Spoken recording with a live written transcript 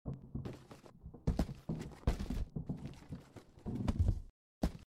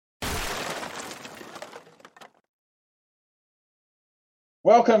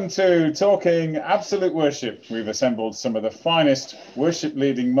Welcome to Talking Absolute Worship. We've assembled some of the finest worship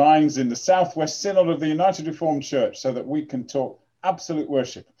leading minds in the Southwest Synod of the United Reformed Church so that we can talk absolute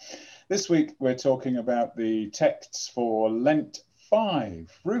worship. This week we're talking about the texts for Lent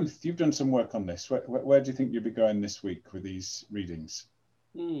 5. Ruth, you've done some work on this. Where do you think you'll be going this week with these readings?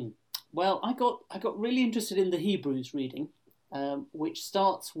 Well, I got really interested in the Hebrews reading, which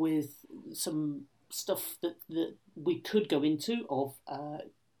starts with some stuff that we could go into of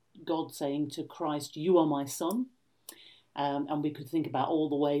God saying to Christ, "You are my son," and we could think about all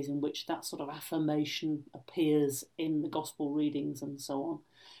the ways in which that sort of affirmation appears in the gospel readings and so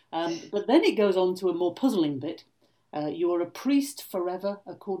on. But then it goes on to a more puzzling bit. You are a priest forever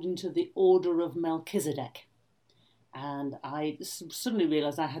according to the order of Melchizedek. And I suddenly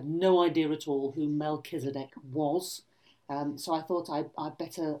realised I had no idea at all who Melchizedek was. So I thought I'd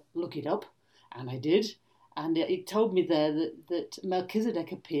better look it up. And I did. And it told me there that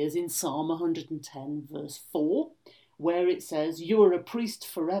Melchizedek appears in Psalm 110, verse 4, where it says, "You are a priest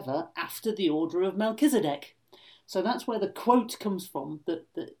forever after the order of Melchizedek." So that's where the quote comes from that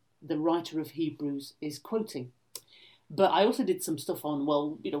the writer of Hebrews is quoting. But I also did some stuff on,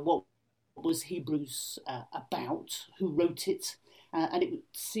 what was Hebrews about, who wrote it, and it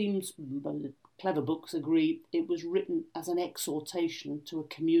seems, the clever books agree, it was written as an exhortation to a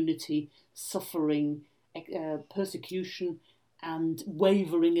community suffering persecution and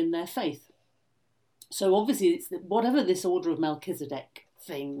wavering in their faith. So obviously, whatever this order of Melchizedek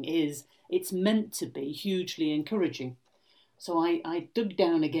thing is, it's meant to be hugely encouraging. So I dug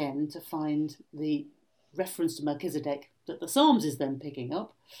down again to find the reference to Melchizedek that the Psalms is then picking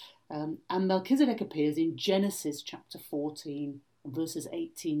up. And Melchizedek appears in Genesis chapter 14, verses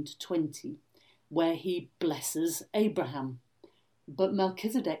 18 to 20, where he blesses Abraham. But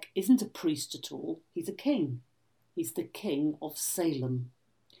Melchizedek isn't a priest at all, he's a king. He's the king of Salem.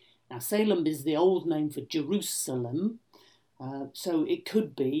 Now, Salem is the old name for Jerusalem, so it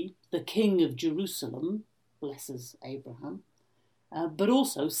could be the king of Jerusalem blesses Abraham. But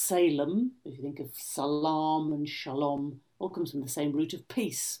also Salem, if you think of salam and shalom, all comes from the same root of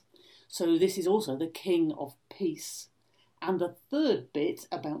peace. So this is also the king of peace. And the third bit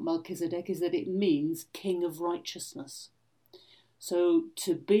about Melchizedek is that it means king of righteousness. So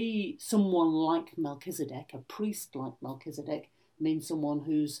to be someone like Melchizedek, a priest like Melchizedek, means someone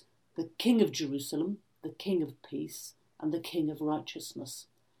who's the king of Jerusalem, the king of peace, and the king of righteousness.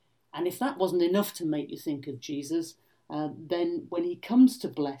 And if that wasn't enough to make you think of Jesus, then when he comes to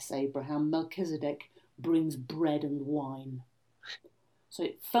bless Abraham, Melchizedek brings bread and wine. So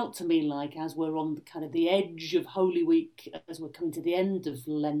it felt to me like, as we're on kind of the edge of Holy Week, as we're coming to the end of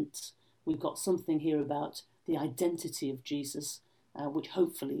Lent, we've got something here about the identity of Jesus, which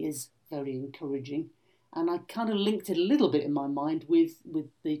hopefully is very encouraging. And I kind of linked it a little bit in my mind with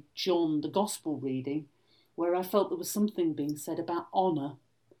the John, the Gospel reading, where I felt there was something being said about honour.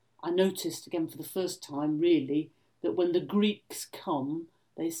 I noticed, again for the first time really, that when the Greeks come,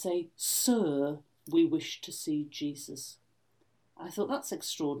 they say, "Sir, we wish to see Jesus." I thought that's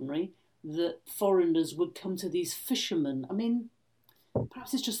extraordinary that foreigners would come to these fishermen. I mean,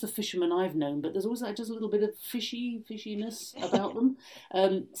 perhaps it's just the fishermen I've known, but there's always just a little bit of fishiness about them,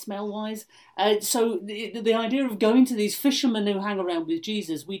 smell-wise. So the idea of going to these fishermen who hang around with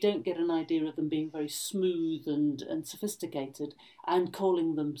Jesus, we don't get an idea of them being very smooth and sophisticated, and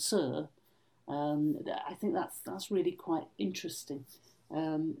calling them sir. I think that's really quite interesting.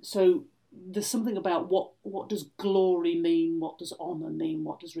 So there's something about what does glory mean, what does honour mean,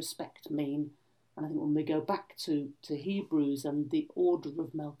 what does respect mean. And I think when we go back to Hebrews and the order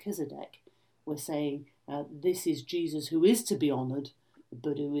of Melchizedek, we're saying this is Jesus who is to be honoured,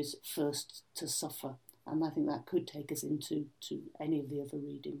 but who is first to suffer. And I think that could take us into any of the other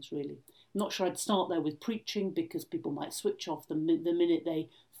readings, really. I'm not sure I'd start there with preaching, because people might switch off the minute they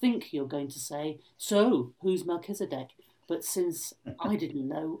think you're going to say, "So, who's Melchizedek?" But since I didn't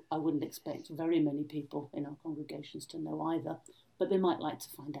know, I wouldn't expect very many people in our congregations to know either, but they might like to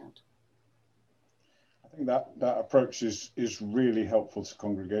find out. I think that approach is really helpful to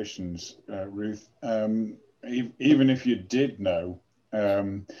congregations, Ruth. Even if you did know,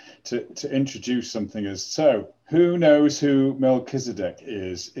 to introduce something as, "So, who knows who Melchizedek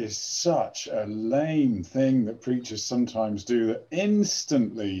is such a lame thing that preachers sometimes do that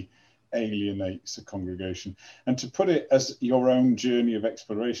instantly alienates a congregation. And to put it as your own journey of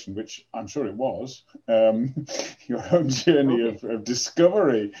exploration, which I'm sure it was, your own journey of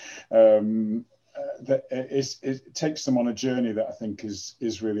discovery, it takes them on a journey that I think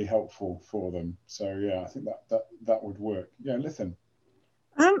is really helpful for them. So yeah, I think that would work. Yeah, Lithin.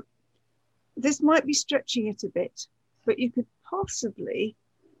 This might be stretching it a bit, but you could possibly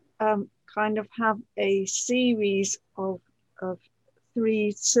kind of have a series of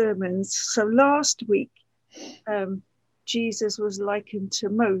 3 sermons. So last week, Jesus was likened to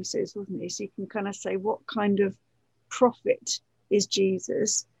Moses, wasn't he? So you can kind of say, what kind of prophet is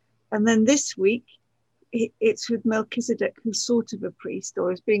Jesus? And then this week, it's with Melchizedek, who's sort of a priest,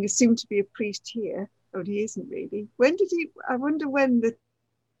 or is being assumed to be a priest here. Oh, he isn't really. I wonder when the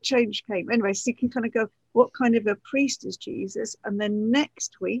change came. Anyway, so you can kind of go, what kind of a priest is Jesus? And then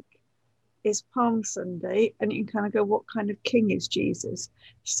next week is Palm Sunday, and you can kind of go, what kind of king is Jesus?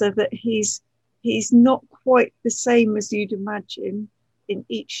 So that he's not quite the same as you'd imagine in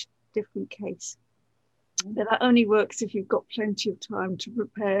each different case. But that only works if you've got plenty of time to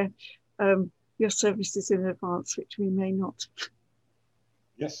prepare your services in advance, which we may not.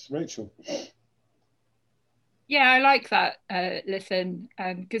 Yes, Rachel. Yeah, I like that, Lithan,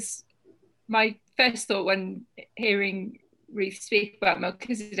 because my first thought when hearing Ruth speak about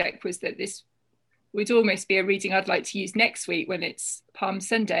Melchizedek was that this would almost be a reading I'd like to use next week when it's Palm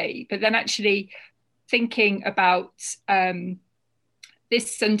Sunday. But then actually thinking about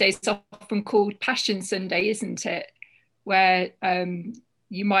this Sunday's often called Passion Sunday, isn't it? Where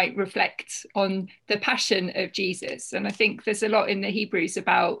you might reflect on the passion of Jesus. And I think there's a lot in the Hebrews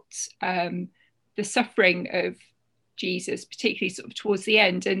about the suffering of Jesus, particularly sort of towards the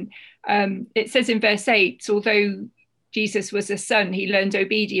end. And it says in verse 8, although Jesus was a son, he learned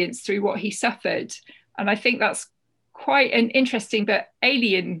obedience through what he suffered. And I think that's quite an interesting but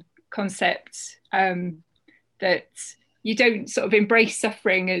alien concept, that you don't sort of embrace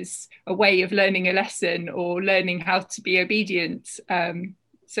suffering as a way of learning a lesson or learning how to be obedient.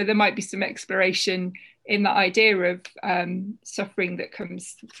 So there might be some exploration in that idea of suffering that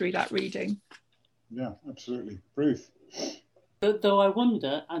comes through that reading. Yeah, absolutely. Ruth. Though I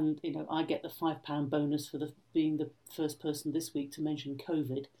wonder, and I get the £5 bonus for being the first person this week to mention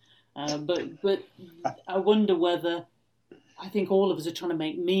COVID, but I wonder whether, I think all of us are trying to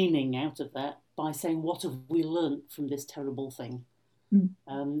make meaning out of that by saying, what have we learnt from this terrible thing?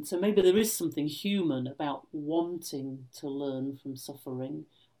 So maybe there is something human about wanting to learn from suffering,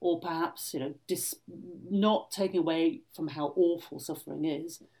 or perhaps not taking away from how awful suffering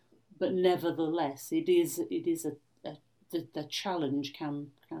is, but nevertheless it is the challenge can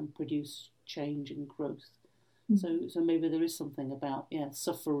produce change and growth. So maybe there is something about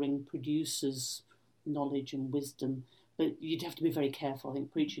suffering produces knowledge and wisdom, but you'd have to be very careful, I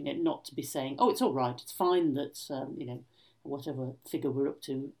think, preaching it, not to be saying, oh, it's all right, it's fine that whatever figure we're up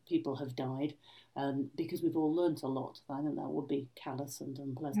to, people have died, because we've all learnt a lot. I think that would be callous and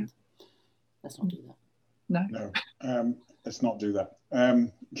unpleasant. Let's not do that. No, let's not do that.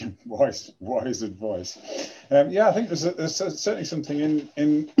 Wise advice. I think there's certainly something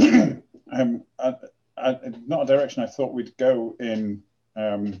in not a direction I thought we'd go in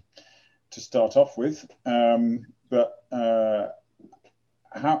to start off with, but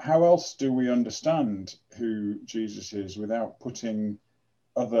how else do we understand who Jesus is without putting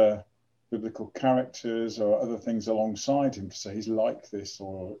other biblical characters or other things alongside him to say he's like this,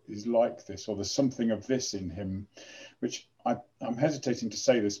 or there's something of this in him, which I'm hesitating to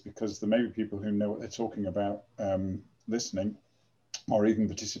say this because there may be people who know what they're talking about listening or even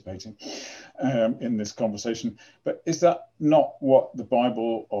participating in this conversation. But is that not what the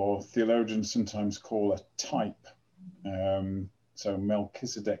Bible or theologians sometimes call a type? So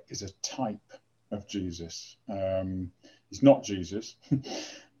Melchizedek is a type of Jesus. He's not Jesus.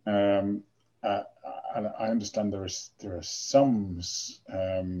 And I understand there are some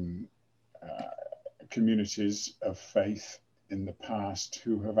communities of faith in the past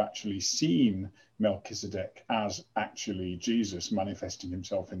who have actually seen Melchizedek as actually Jesus manifesting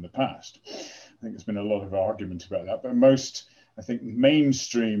himself in the past. I think there's been a lot of argument about that, but most, I think,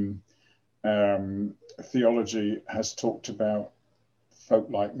 mainstream theology has talked about folk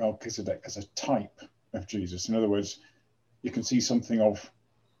like Melchizedek as a type of Jesus. In other words, you can see something of,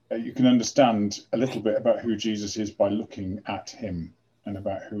 you can understand a little bit about who Jesus is by looking at him, and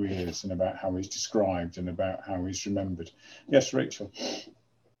about who he is, and about how he's described, and about how he's remembered. Yes, Rachel.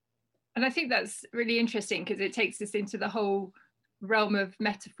 And I think that's really interesting because it takes us into the whole realm of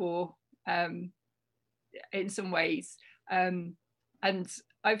metaphor in some ways. And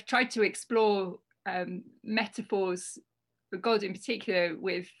I've tried to explore metaphors for God in particular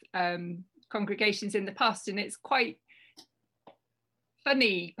with congregations in the past, and it's quite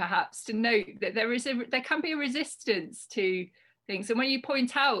funny perhaps to note that there can be a resistance to things. And when you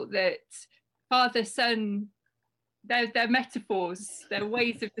point out that Father, Son, they're metaphors, they're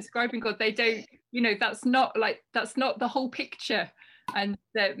ways of describing God, they don't, that's not the whole picture, and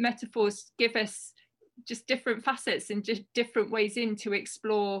the metaphors give us just different facets and just different ways in to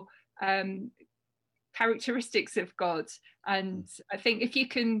explore characteristics of God. And I think if you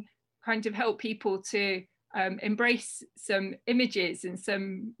can kind of help people to embrace some images and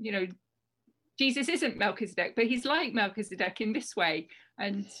some, you know, Jesus isn't Melchizedek, but he's like Melchizedek in this way.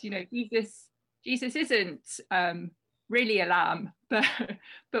 And, you know, Jesus isn't really a lamb,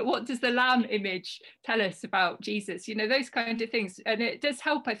 but what does the lamb image tell us about Jesus? You know, those kind of things. And it does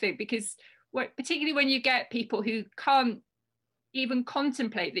help, I think, because particularly when you get people who can't even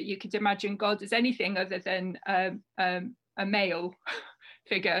contemplate that you could imagine God as anything other than a male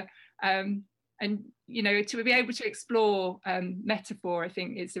figure. And, you know, to be able to explore metaphor, I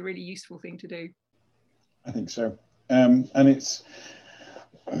think is a really useful thing to do. I think so. And it's,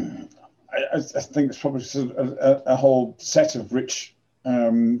 I think it's probably a whole set of rich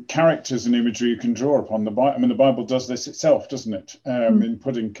characters and imagery you can draw upon. The Bible does this itself, doesn't it? In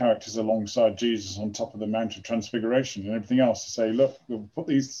putting characters alongside Jesus on top of the Mount of Transfiguration and everything else, to say, look, we'll put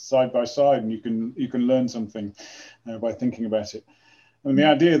these side by side, and you can learn something by thinking about it. And the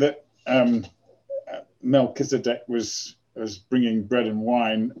idea that Melchizedek was bringing bread and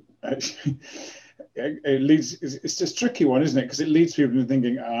wine, it leads. It's just a tricky one, isn't it? Because it leads people into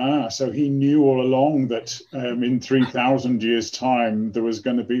thinking, so he knew all along that in 3,000 years' time there was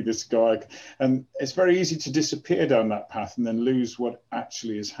going to be this guy, and it's very easy to disappear down that path and then lose what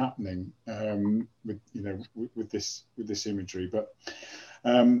actually is happening with this imagery. But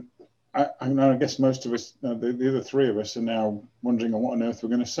I guess most of us, the other three of us, are now wondering on what on earth we're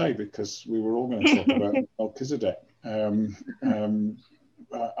going to say, because we were all going to talk about Melchizedek.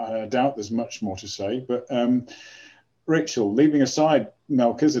 I doubt there's much more to say, but Rachel, leaving aside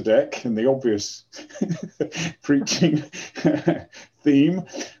Melchizedek and the obvious preaching theme,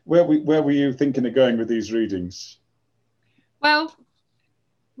 where were you thinking of going with these readings? Well,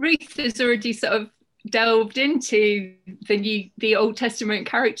 Ruth has already sort of delved into the Old Testament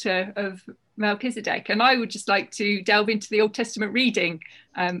character of Melchizedek, and I would just like to delve into the Old Testament reading,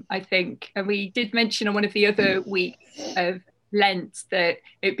 I think. And we did mention on one of the other weeks of Lent that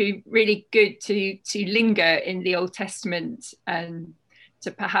it'd be really good to linger in the Old Testament and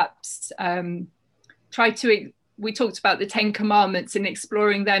to perhaps we talked about the Ten Commandments and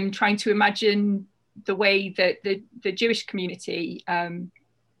exploring them, trying to imagine the way that the Jewish community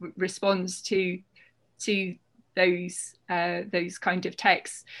responds to those kind of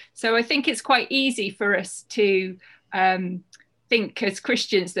texts. So I think it's quite easy for us to think as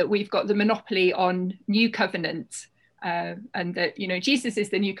Christians that we've got the monopoly on New Covenant, and that, you know, Jesus is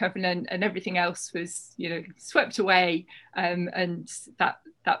the New Covenant and everything else was, you know, swept away, and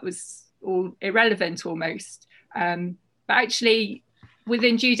that was all irrelevant almost. But actually,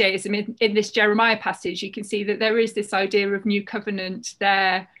 within Judaism, in this Jeremiah passage, you can see that there is this idea of New Covenant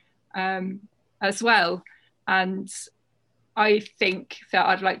there as well. And I think that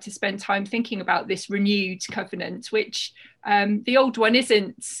I'd like to spend time thinking about this renewed covenant, which the old one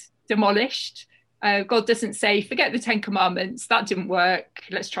isn't demolished. God doesn't say, forget the Ten Commandments, that didn't work,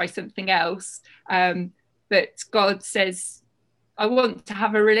 let's try something else. But God says, I want to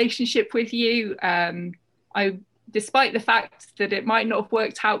have a relationship with you. Despite the fact that it might not have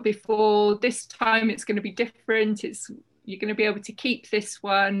worked out before, this time it's going to be different. You're going to be able to keep this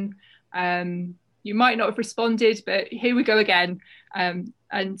one. You might not have responded, but here we go again. And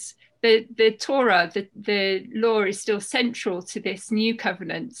the Torah, the law, is still central to this new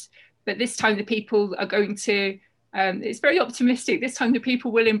covenant. But this time the people are going to, it's very optimistic, this time the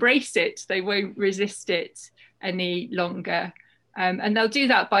people will embrace it. They won't resist it any longer. And they'll do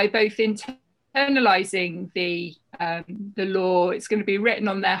that by both internalizing the law. It's going to be written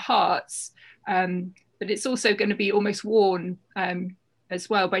on their hearts, but it's also going to be almost worn as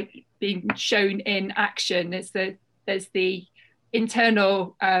well by being shown in action. There's the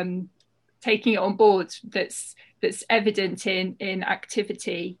internal taking it on board that's evident in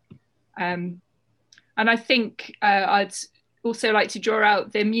activity. And I think I'd also like to draw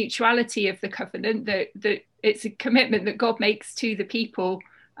out the mutuality of the covenant, that it's a commitment that God makes to the people.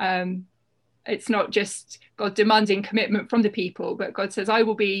 It's not just God demanding commitment from the people, but God says, I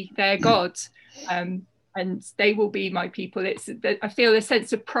will be their God, and they will be my people. I feel a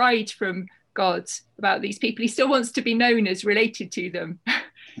sense of pride from God about these people. He still wants to be known as related to them.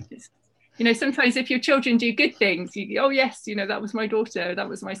 You know, sometimes if your children do good things, you go, oh yes, you know, that was my daughter, that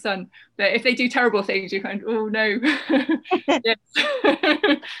was my son. But if they do terrible things, you kind of, oh no, yes.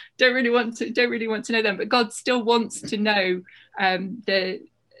 don't really want to know them. But God still wants to know the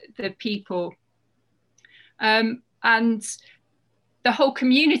people, and the whole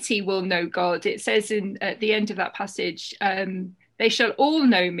community will know God. It says at the end of that passage, they shall all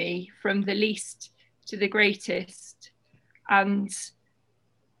know me, from the least to the greatest. And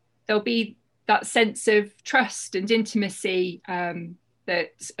there'll be that sense of trust and intimacy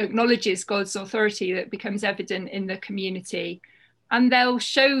that acknowledges God's authority that becomes evident in the community. And they'll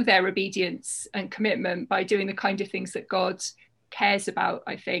show their obedience and commitment by doing the kind of things that God cares about,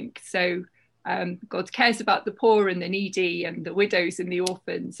 I think. So God cares about the poor and the needy and the widows and the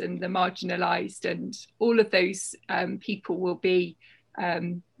orphans and the marginalised, and all of those people will be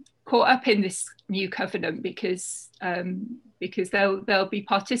caught up in this new covenant because they'll be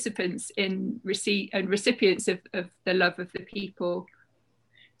participants in receipt and recipients of the love of the people.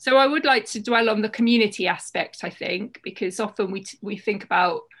 So I would like to dwell on the community aspect, I think, because often we think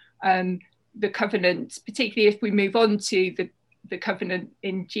about the covenant, particularly if we move on to the covenant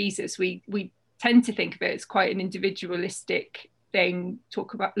in Jesus, we tend to think of it as quite an individualistic thing,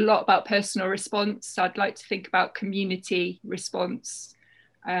 talk about a lot about personal response. I'd like to think about community response,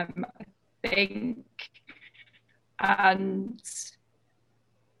 I think, and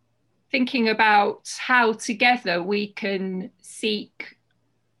thinking about how together we can seek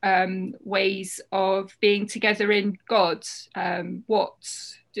ways of being together in God. What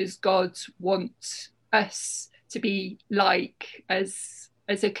does God want us to be like as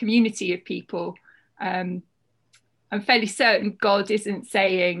a community of people? I'm fairly certain God isn't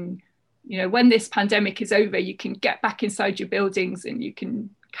saying, when this pandemic is over, you can get back inside your buildings and you can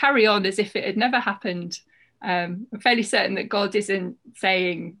carry on as if it had never happened. I'm fairly certain that God isn't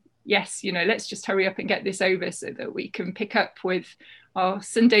saying, yes, let's just hurry up and get this over so that we can pick up with our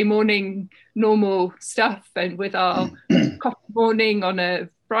Sunday morning normal stuff and with our coffee morning on a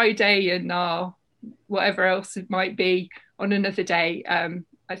Friday and our whatever else it might be on another day.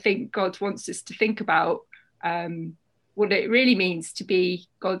 I think God wants us to think about what it really means to be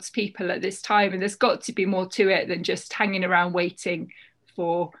God's people at this time. And there's got to be more to it than just hanging around waiting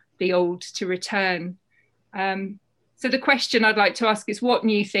for the old to return. So the question I'd like to ask is, what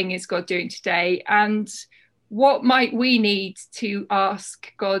new thing is God doing today? And what might we need to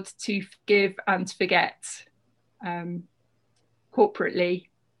ask God to forgive and forget corporately?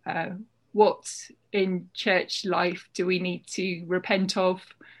 What in church life do we need to repent of?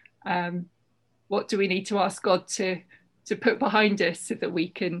 What do we need to ask God to put behind us so that we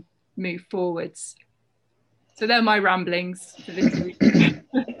can move forwards? So they're my ramblings for this week.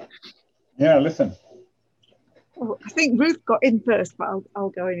 Yeah, listen. Well, I think Ruth got in first, but I'll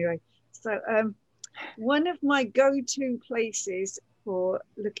go anyway. So one of my go-to places for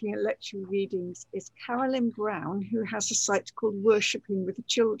looking at lecture readings is Carolyn Brown, who has a site called Worshipping with the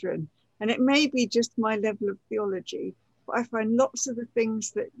Children. And it may be just my level of theology, but I find lots of the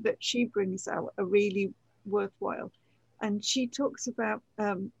things that she brings out are really worthwhile. And she talks about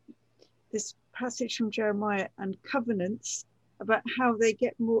this passage from Jeremiah and covenants, about how they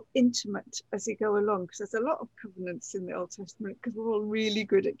get more intimate as they go along, because there's a lot of covenants in the Old Testament because we're all really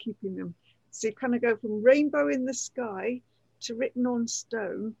good at keeping them. So you kind of go from rainbow in the sky to written on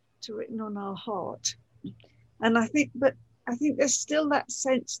stone to written on our heart. And I think there's still that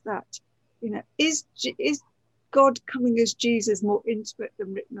sense that, is God coming as Jesus more intimate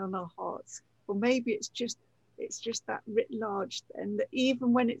than written on our hearts? Or maybe it's just that writ large then, that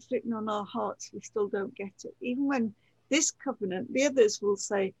even when it's written on our hearts, we still don't get it. Even when this covenant, the others will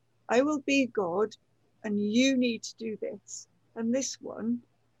say, I will be God and you need to do this. And this one,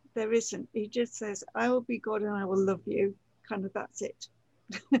 there isn't. He just says, I will be God and I will love you. Kind of, that's it.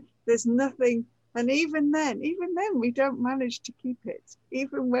 There's nothing. And even then we don't manage to keep it.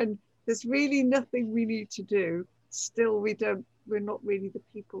 Even when there's really nothing we need to do, still we're not really the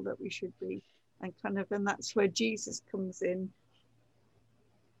people that we should be. And that's where Jesus comes in.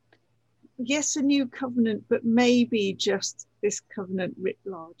 Yes, a new covenant, but maybe just this covenant writ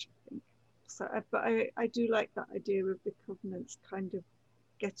large, I think. So, but I do like that idea of the covenants kind of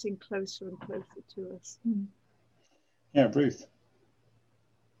getting closer and closer to us. Yeah, Ruth.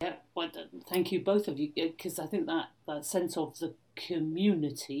 Yeah, well, thank you both of you, because I think that sense of the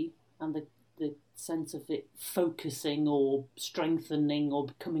community and the sense of it focusing or strengthening or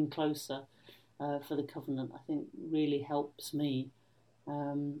becoming closer for the covenant, I think really helps me.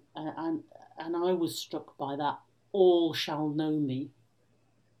 And I was struck by that, all shall know me.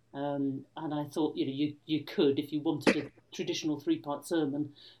 And I thought, you could, if you wanted a traditional 3-part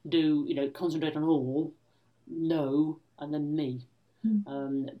sermon, do, concentrate on all, know, and then me.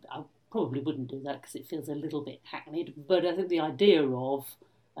 I probably wouldn't do that because it feels a little bit hackneyed, but I think the idea of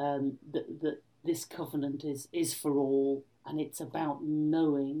that this covenant is for all, and it's about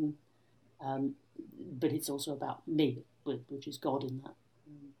knowing, but it's also about me, which is God in that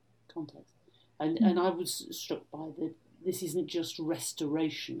context. And I was struck by this isn't just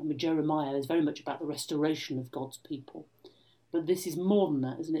restoration. I mean, Jeremiah is very much about the restoration of God's people, but this is more than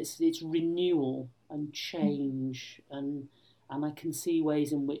that, isn't it? It's renewal and change, and I can see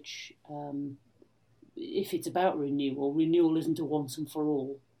ways in which, if it's about renewal isn't a once and for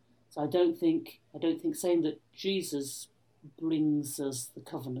all. So I don't think saying that Jesus brings us the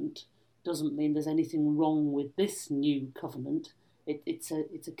covenant doesn't mean there's anything wrong with this new covenant. It's a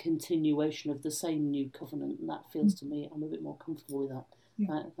continuation of the same new covenant, and that feels to me, I'm a bit more comfortable with that.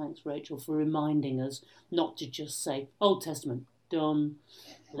 Yeah. Thanks, Rachel, for reminding us not to just say Old Testament done,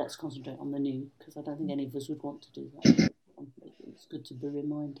 let's concentrate on the new, because I don't think any of us would want to do that. It's good to be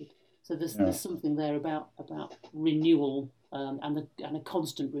reminded. So there's something there about renewal, and a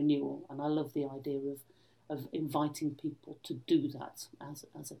constant renewal, and I love the idea of inviting people to do that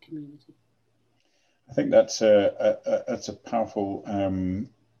as a community. I think that's a powerful.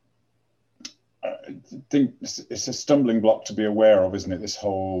 I think it's a stumbling block to be aware of, isn't it? This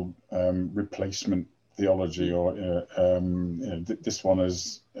whole replacement theology, or this one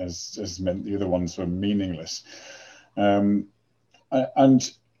has meant the other ones were meaningless, and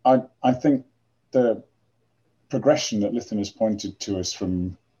I think the progression that Lytton has pointed to us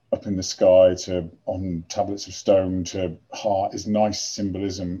from up in the sky to on tablets of stone to heart is nice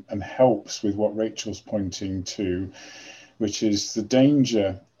symbolism, and helps with what Rachel's pointing to, which is the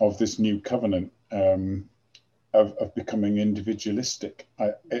danger of this new covenant of becoming individualistic.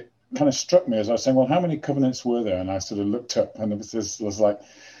 It kind of struck me as I was saying, well, how many covenants were there? And I sort of looked up, and it was like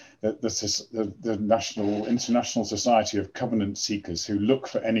the International Society of Covenant Seekers, who look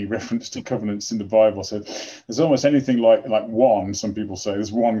for any reference to covenants in the Bible. So there's almost anything like one. Some people say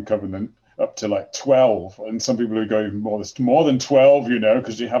there's one covenant, up to like 12, and some people who go even more than 12,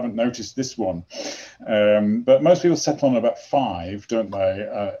 because you haven't noticed this one. But most people settle on about 5, don't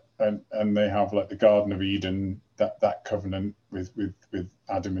they? And they have like the Garden of Eden, that covenant with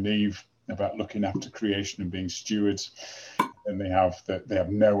Adam and Eve about looking after creation and being stewards. And they have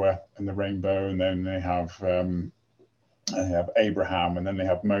Noah and the rainbow, and then they have Abraham, and then they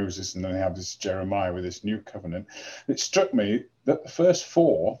have Moses, and then they have this Jeremiah with this new covenant. It struck me that the first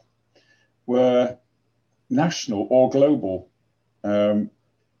 4 were national or global.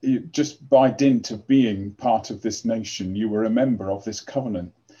 Just by dint of being part of this nation, you were a member of this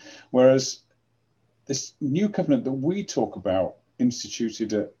covenant. Whereas this new covenant that we talk about,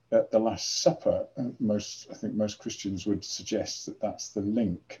 instituted at the Last Supper, I think most Christians would suggest that that's the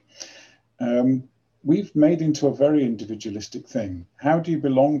link. We've made into a very individualistic thing. How do you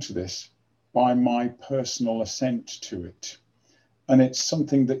belong to this? By my personal assent to it. And it's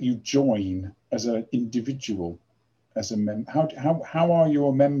something that you join as an individual, as a member. How are you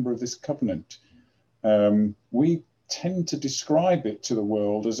a member of this covenant? We tend to describe it to the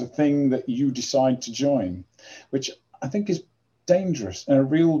world as a thing that you decide to join, which I think is dangerous and a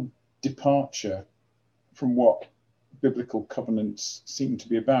real departure from what biblical covenants seem to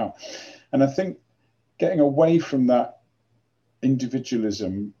be about. And I think getting away from that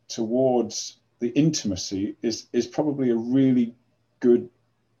individualism towards the intimacy is probably a really good,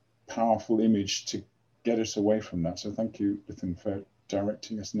 powerful image to get us away from that. So thank you, Lytton, for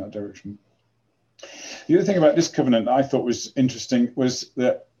directing us in that direction. The other thing about this covenant that I thought was interesting was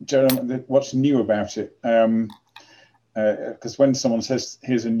that what's new about it. Because when someone says,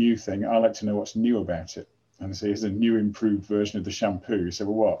 here's a new thing, I like to know what's new about it. And say, here's a new improved version of the shampoo. You say,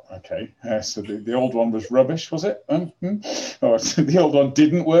 well, what? Okay. So the old one was rubbish, was it? Or so the old one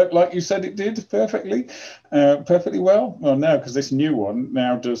didn't work like you said it did perfectly well? Well, no, because this new one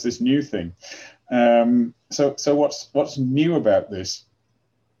now does this new thing. So what's new about this?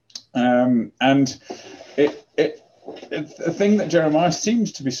 And the thing that Jeremiah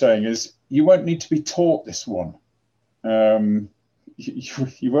seems to be saying is, you won't need to be taught this one.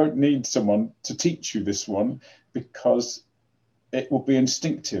 You won't need someone to teach you this one, because it will be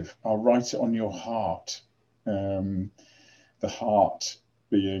instinctive. I'll write it on your heart. The heart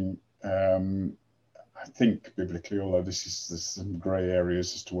being, I think biblically, although there's some grey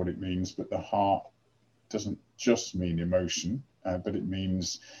areas as to what it means, but the heart doesn't just mean emotion, but it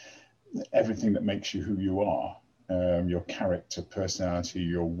means everything that makes you who you are. Your character, personality,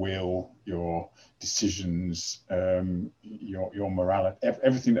 your will, your decisions, your morality,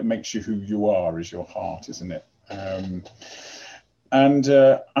 everything that makes you who you are is your heart, isn't it? And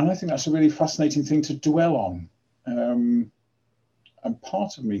I think that's a really fascinating thing to dwell on. And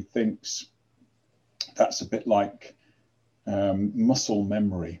part of me thinks that's a bit like muscle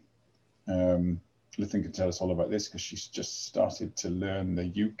memory. Lytton can tell us all about this because she's just started to learn the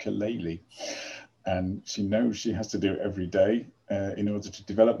ukulele. And she knows she has to do it every day. in order to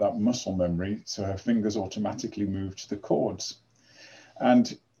develop that muscle memory, so her fingers automatically move to the chords.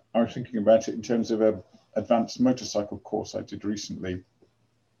 And I was thinking about it in terms of an advanced motorcycle course I did recently,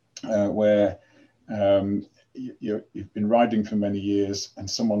 where you've been riding for many years and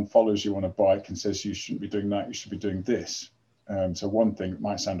someone follows you on a bike and says you shouldn't be doing that, you should be doing this. So one thing, it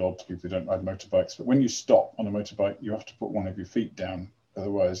might sound odd to people who don't ride motorbikes, but when you stop on a motorbike, you have to put one of your feet down,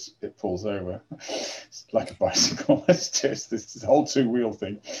 otherwise it falls over. It's like a bicycle. It's just this whole two-wheel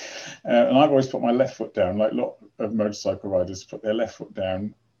thing. And I've always put my left foot down, like a lot of motorcycle riders put their left foot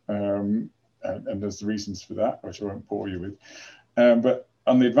down, and there's reasons for that, which I won't bore you with. But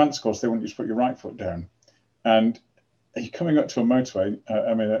on the advanced course, they want you to put your right foot down. And you're coming up to a motorway,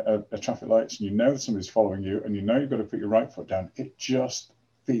 a traffic lights, and you know that somebody's following you, and you know you've got to put your right foot down. It just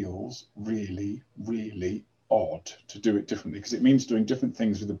feels really, really odd to do it differently, because it means doing different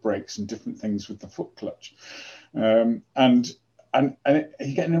things with the brakes and different things with the foot clutch. And you're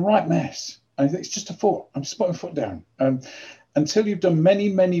getting a right mess. And you think, it's just a foot. I'm just putting a foot down. Until you've done many,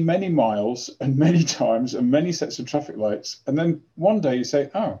 many, many miles and many times and many sets of traffic lights. And then one day you say,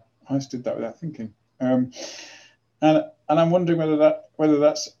 oh, I just did that without thinking. And I'm wondering whether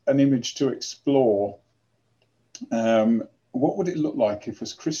that's an image to explore. What would it look like if,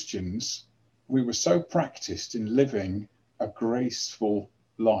 as Christians, we were so practiced in living a graceful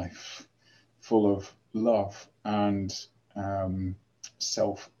life, full of love and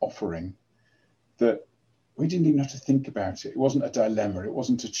self-offering, that we didn't even have to think about it. It wasn't a dilemma. It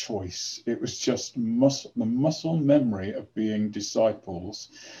wasn't a choice. It was just the muscle memory of being disciples.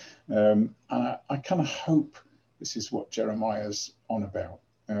 And I kind of hope this is what Jeremiah's on about,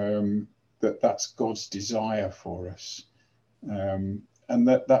 that's God's desire for us, and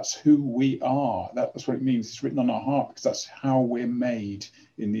that's who we are. That's what it means. It's written on our heart, because that's how we're made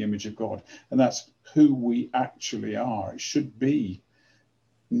in the image of God, and that's who we actually are. It should be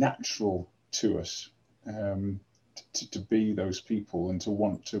natural to us to be those people and to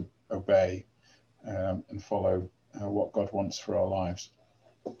want to obey and follow what God wants for our lives.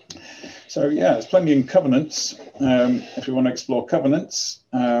 So yeah, there's plenty in covenants, if we want to explore covenants,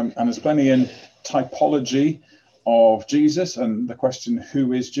 and there's plenty in typology of Jesus and the question,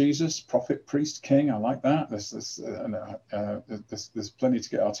 who is Jesus? Prophet, priest, king. I like that. There's plenty to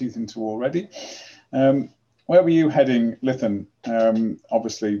get our teeth into already. Where were you heading, Lithan?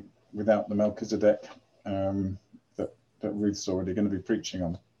 Obviously without the Melchizedek that Ruth's already going to be preaching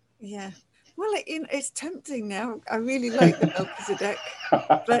on. Yeah. Well, it's tempting now. I really like the Melchizedek,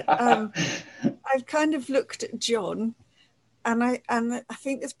 but I've kind of looked at John, and I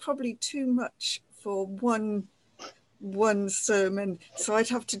think there's probably too much for one sermon. So I'd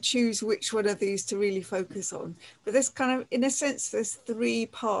have to choose which one of these to really focus on. But there's kind of, in a sense, there's three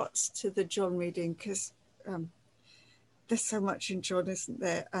parts to the John reading, because there's so much in John, isn't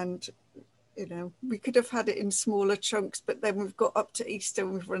there? And you know, we could have had it in smaller chunks, but then we've got up to Easter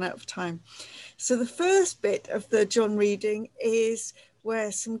and we've run out of time. So the first bit of the John reading is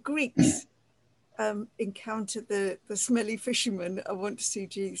where some Greeks encounter the smelly fisherman and want to see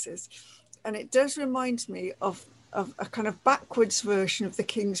Jesus. And it does remind me of a kind of backwards version of the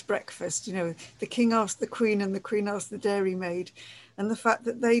King's Breakfast. You know, the king asks the queen and the queen asks the dairymaid, and the fact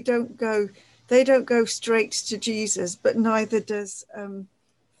that they don't go straight to Jesus, but neither does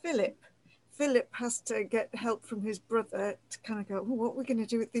Philip. Philip has to get help from his brother to kind of go, well, what are we going to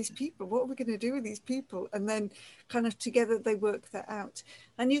do with these people? What are we going to do with these people? And then kind of together they work that out.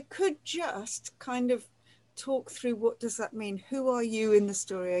 And you could just kind of talk through, what does that mean? Who are you in the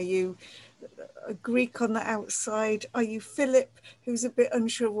story? Are you a Greek on the outside? Are you Philip, who's a bit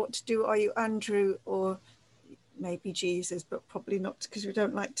unsure what to do? Are you Andrew, or maybe Jesus, but probably not, because we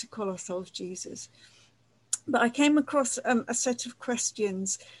don't like to call ourselves Jesus. But I came across a set of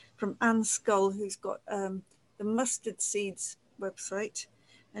questions from Anne Scull, who's got the Mustard Seeds website.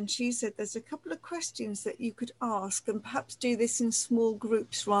 And she said there's a couple of questions that you could ask, and perhaps do this in small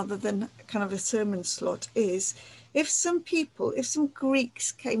groups rather than kind of a sermon slot, is if some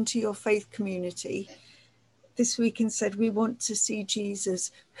Greeks came to your faith community this week and said, we want to see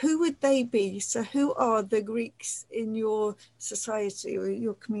Jesus, who would they be? So who are the Greeks in your society or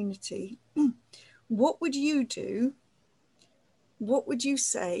your community? What would you do? What would you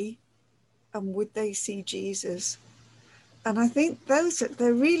say? And would they see Jesus? And I think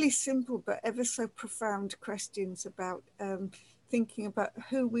they're really simple but ever so profound questions about thinking about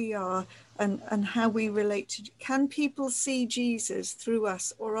who we are and how we relate to. Can people see Jesus through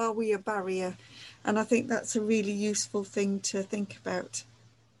us, or are we a barrier? And I think that's a really useful thing to think about.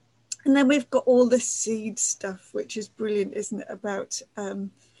 And then we've got all the seed stuff, which is brilliant, isn't it? About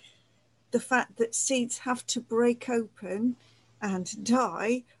the fact that seeds have to break open and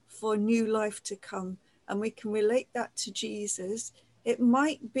die for new life to come. And we can relate that to Jesus. It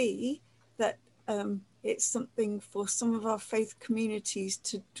might be that it's something for some of our faith communities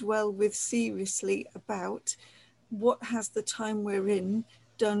to dwell with seriously about. What has the time we're in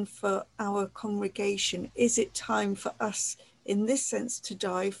done for our congregation? Is it time for us, in this sense, to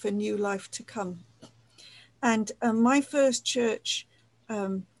die for new life to come? And my first church,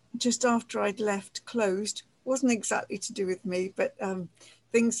 just after I'd left, closed. Wasn't exactly to do with me, but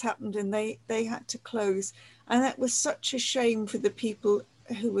things happened and they had to close. And that was such a shame for the people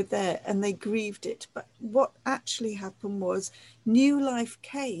who were there, and they grieved it. But what actually happened was new life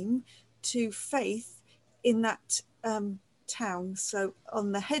came to faith in that town. So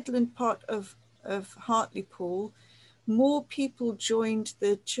on the headland part of Hartlepool, more people joined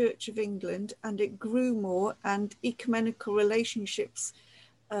the Church of England, and it grew more, and ecumenical relationships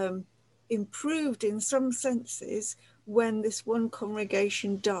improved in some senses when this one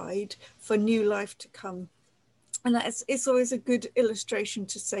congregation died for new life to come. And it's always a good illustration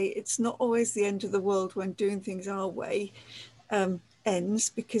to say it's not always the end of the world when doing things our way ends,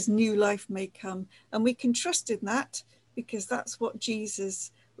 because new life may come. And we can trust in that, because that's what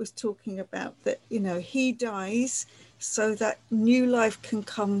Jesus was talking about, that, you know, he dies so that new life can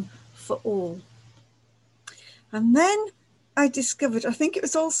come for all. And then I discovered, I think it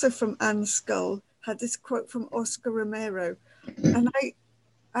was also from Anne Scull, had this quote from Oscar Romero. And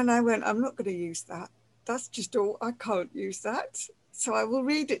I went, I'm not going to use that. That's just all, I can't use that. So I will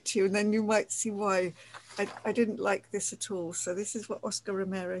read it to you, and then you might see why I didn't like this at all. So this is what Oscar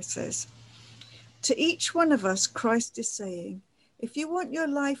Romero says. To each one of us, Christ is saying, if you want your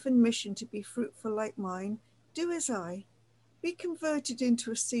life and mission to be fruitful like mine, do as I. Be converted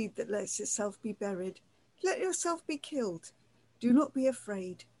into a seed that lets itself be buried. Let yourself be killed. Do not be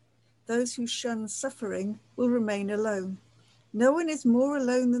afraid. Those who shun suffering will remain alone. No one is more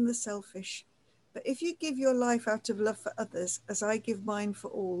alone than the selfish. But if you give your life out of love for others, as I give mine for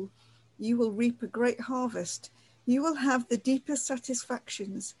all, you will reap a great harvest. You will have the deepest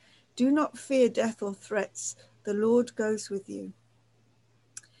satisfactions. Do not fear death or threats. The Lord goes with you.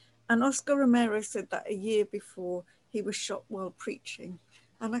 And Oscar Romero said that a year before he was shot while preaching.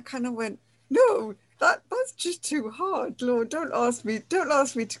 And I kind of went, no, that's just too hard. Lord, don't ask me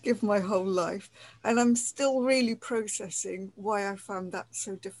to give my whole life. And I'm still really processing why I found that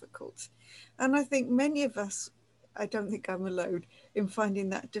so difficult. And I think many of us, I don't think I'm alone in finding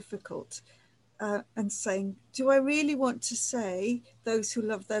that difficult, and saying, do I really want to say those who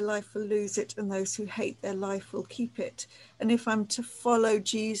love their life will lose it and those who hate their life will keep it? And if I'm to follow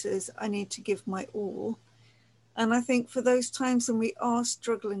Jesus, I need to give my all. And I think for those times when we are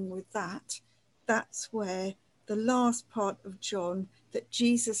struggling with that, that's where the last part of John, that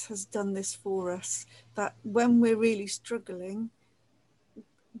Jesus has done this for us, that when we're really struggling,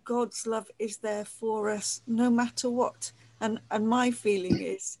 God's love is there for us no matter what. And my feeling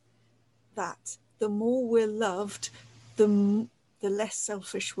is that the more we're loved, the less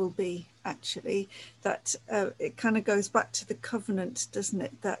selfish we'll be, actually. That it kind of goes back to the covenant, doesn't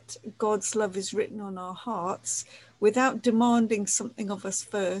it? That God's love is written on our hearts without demanding something of us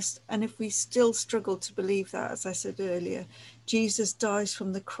first. And if we still struggle to believe that, as I said earlier, Jesus dies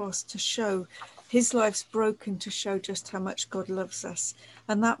from the cross to show his life's broken, to show just how much God loves us.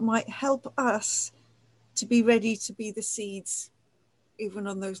 And that might help us to be ready to be the seeds, even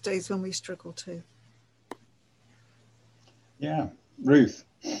on those days when we struggle too. Yeah, Ruth.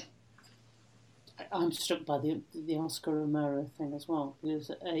 I'm struck by the Oscar Romero thing as well,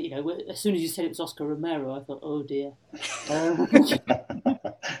 because you know, as soon as you said it was Oscar Romero, I thought, oh dear.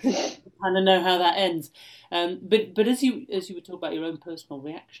 Kind of know how that ends, but as you were talking about your own personal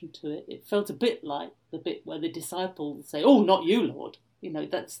reaction to it, it felt a bit like the bit where the disciples say, "Oh, not you, Lord." You know,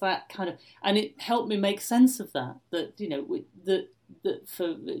 that's that kind of, and it helped me make sense of that. That, you know, that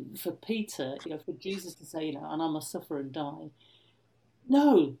for Peter, you know, for Jesus to say, you know, and I must suffer and die.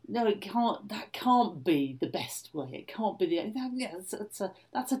 No, it can't. That can't be the best way. It can't be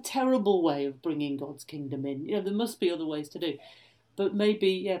that's a terrible way of bringing God's kingdom in. You know, there must be other ways to do. But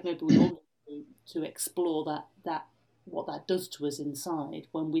maybe we all need to explore that what that does to us inside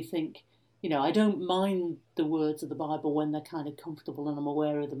when we think, you know, I don't mind the words of the Bible when they're kind of comfortable and I'm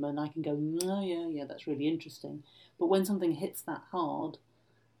aware of them and I can go, oh yeah, that's really interesting. But when something hits that hard,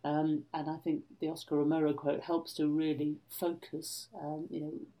 and I think the Oscar Romero quote helps to really focus, you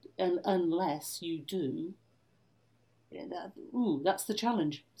know, and unless you do, you know, that's the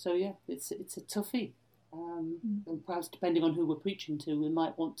challenge. So yeah, it's a toughie. And perhaps depending on who we're preaching to, we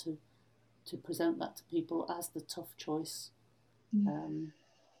might want to present that to people as the tough choice.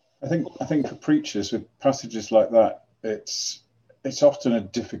 I think for preachers with passages like that, it's it's often a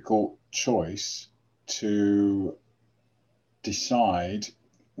difficult choice to decide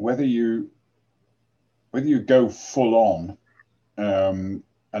whether you go full on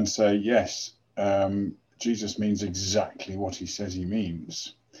and say, yes, Jesus means exactly what he says he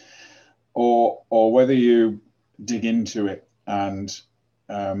means, or whether you dig into it and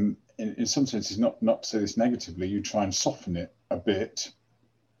in some senses, not to say this negatively, you try and soften it a bit.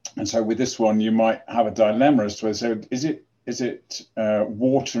 And so with this one, you might have a dilemma as to whether, is it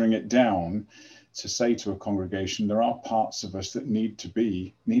watering it down to say to a congregation, there are parts of us that need to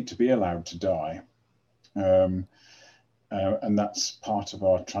be allowed to die, and that's part of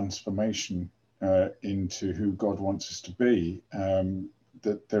our transformation into who God wants us to be.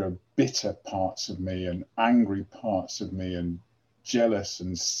 That there are bitter parts of me and angry parts of me and jealous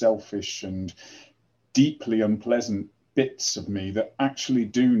and selfish and deeply unpleasant bits of me that actually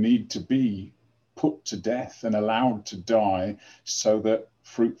do need to be put to death and allowed to die so that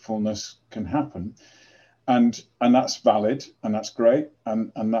fruitfulness can happen. And that's valid, and that's great,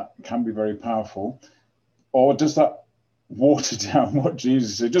 and that can be very powerful. Or does that water down what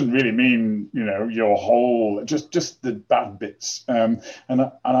Jesus said? It doesn't really mean, your whole, just the bad bits. And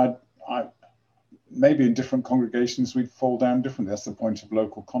I maybe in different congregations we'd fall down differently. That's the point of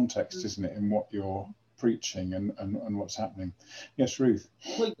local context, isn't it, in what you're preaching and what's happening. Yes, Ruth.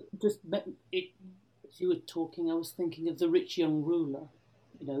 Well, as you were talking, I was thinking of the rich young ruler.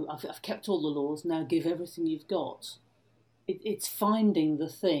 I've kept all the laws, now give everything you've got. It's finding the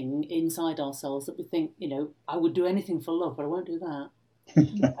thing inside ourselves that we think, I would do anything for love, but I won't do that.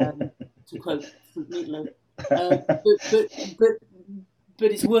 To quote Meatloaf.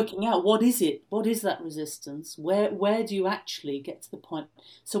 But it's working out, what is it? What is that resistance? Where do you actually get to the point?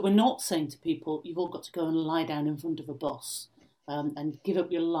 So we're not saying to people, you've all got to go and lie down in front of a boss and give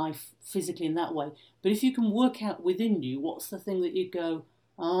up your life physically in that way. But if you can work out within you, what's the thing that you go,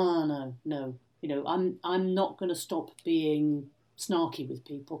 no. I'm not going to stop being snarky with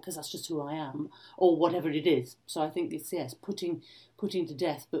people because that's just who I am, or whatever it is. So I think it's, yes, putting to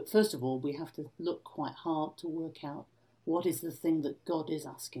death. But first of all, we have to look quite hard to work out what is the thing that God is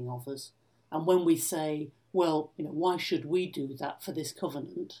asking of us. And when we say, well, why should we do that for this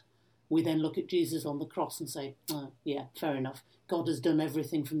covenant? We then look at Jesus on the cross and say, yeah, fair enough. God has done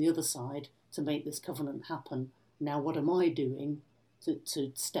everything from the other side to make this covenant happen. Now what am I doing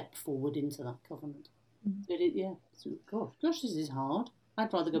to step forward into that covenant? Gosh, this is hard.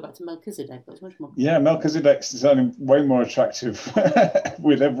 I'd rather go back to Melchizedek. That's much more. Yeah, Melchizedek is sounding way more attractive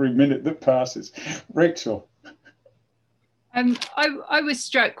with every minute that passes. Rachel. I was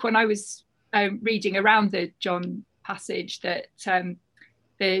struck when I was reading around the John passage that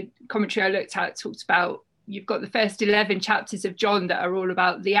the commentary I looked at talked about, you've got the first 11 chapters of John that are all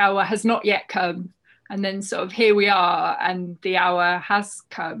about the hour has not yet come, and then sort of here we are and the hour has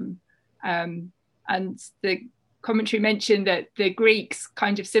come. And the commentary mentioned that the Greeks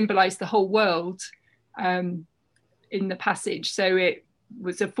kind of symbolized the whole world in the passage. So it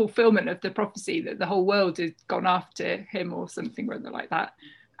was a fulfillment of the prophecy that the whole world had gone after him or something rather like that.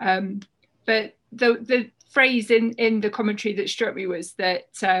 But the phrase in the commentary that struck me was that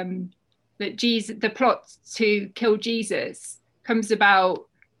Jesus, the plot to kill Jesus comes about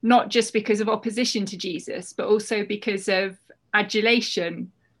not just because of opposition to Jesus, but also because of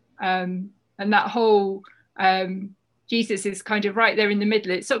adulation. And that whole Jesus is kind of right there in the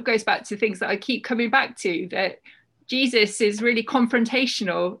middle. It sort of goes back to things that I keep coming back to, that Jesus is really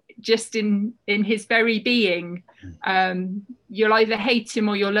confrontational just in his very being. You'll either hate him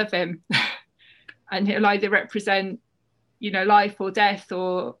or you'll love him. And he'll either represent, life or death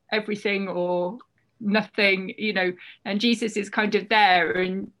or everything or nothing, and Jesus is kind of there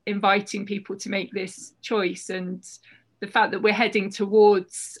and inviting people to make this choice. And the fact that we're heading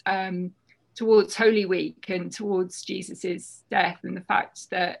towards Holy Week and towards Jesus's death, and the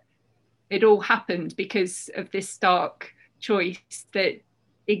fact that it all happened because of this stark choice that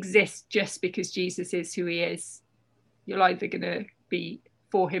exists just because Jesus is who he is. You're either going to be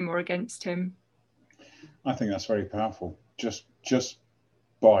for him or against him. I think that's very powerful. Just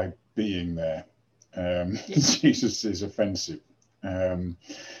by being there, Jesus is offensive, and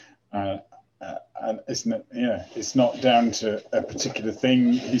it's not down to a particular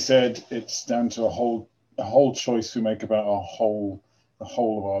thing he said. It's down to a whole choice we make about the whole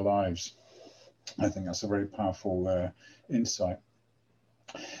of our lives. I think that's a very powerful insight.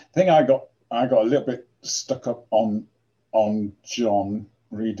 I think I got a little bit stuck up on John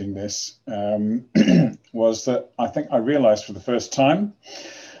reading this, was that I think I realized for the first time,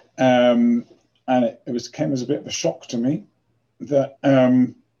 and it came as a bit of a shock to me, that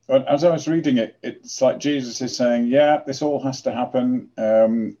as I was reading it, it's like Jesus is saying, "Yeah, this all has to happen.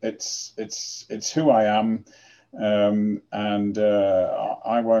 It's who I am, and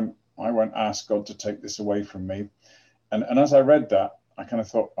I won't ask God to take this away from me." And as I read that, I kind of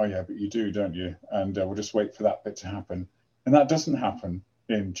thought, "Oh yeah, but you do, don't you?" And we'll just wait for that bit to happen, and that doesn't happen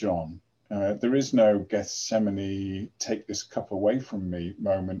in John. There is no Gethsemane, take this cup away from me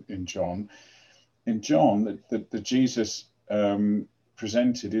moment in John. In John, the Jesus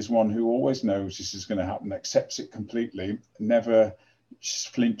presented is one who always knows this is going to happen, accepts it completely, never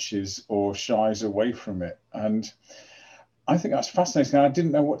flinches or shies away from it. And I think that's fascinating. I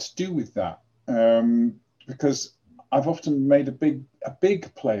didn't know what to do with that, because I've often made a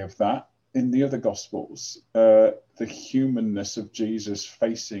big play of that in the other Gospels, the humanness of Jesus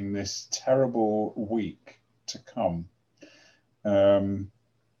facing this terrible week to come,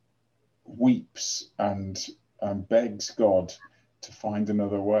 weeps and begs God to find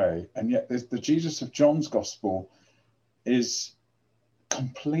another way. And yet the Jesus of John's Gospel is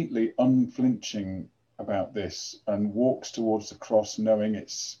completely unflinching about this and walks towards the cross knowing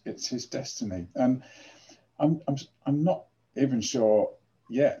it's his destiny. And I'm not even sure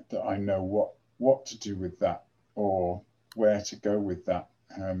yet that I know what to do with that or where to go with that.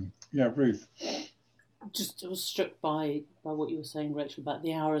 Ruth. I was struck by what you were saying, Rachel, about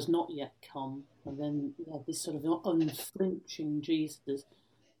the hour has not yet come, and then this sort of unflinching Jesus.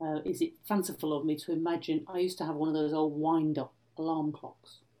 Is it fanciful of me to imagine? I used to have one of those old wind-up alarm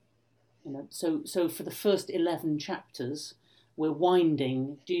clocks. So for the first 11 chapters, we're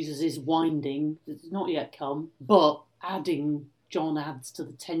winding. Jesus is winding. It's not yet come, but John adds to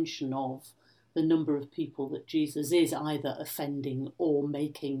the tension of the number of people that Jesus is either offending or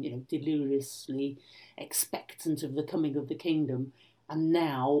making, deliriously expectant of the coming of the kingdom. And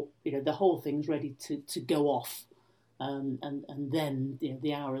now, the whole thing's ready to go off. And then,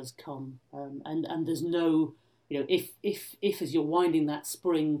 the hour has come. And there's no, if as you're winding that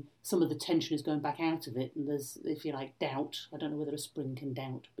spring, some of the tension is going back out of it, and there's, if you like, doubt. I don't know whether a spring can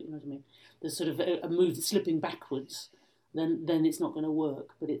doubt, but you know what I mean. There's sort of a move slipping backwards. Then it's not going to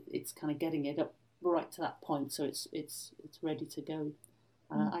work. But it's kind of getting it up right to that point, so it's ready to go.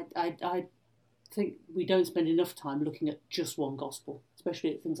 I think we don't spend enough time looking at just one gospel,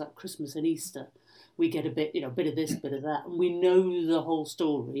 especially at things like Christmas and Easter. We get a bit of this, bit of that, and we know the whole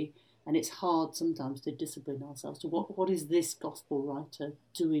story. And it's hard sometimes to discipline ourselves to what is this gospel writer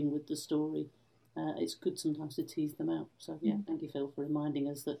doing with the story. It's good sometimes to tease them out. So thank you, Phil, for reminding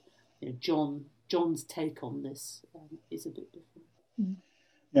us that John's take on this is a bit different.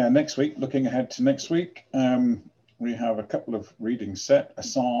 Yeah, next week, looking ahead to next week, we have a couple of readings set, a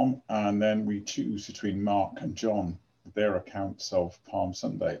psalm, and then we choose between Mark and John, their accounts of Palm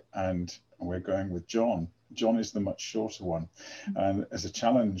Sunday, and we're going with John. John is the much shorter one. And as a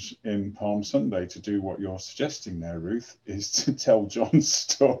challenge in Palm Sunday to do what you're suggesting there, Ruth, is to tell John's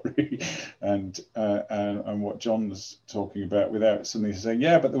story and what John was talking about without suddenly saying,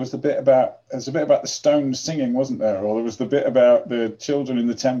 yeah, but there's a bit about the stones singing, wasn't there? Or there was the bit about the children in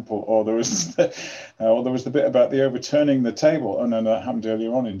the temple, or there was the bit about the overturning the table. Oh, no, that happened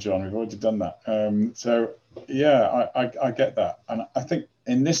earlier on in John. We've already done that. I get that. And I think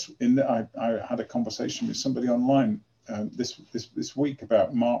I had a conversation with somebody online this week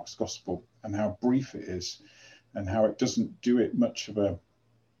about Mark's gospel and how brief it is and how it doesn't do it much of a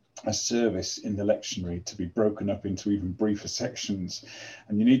service in the lectionary to be broken up into even briefer sections.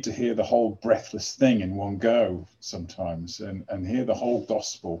 And you need to hear the whole breathless thing in one go sometimes, and hear the whole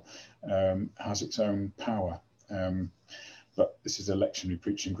gospel has its own power. But this is a lectionary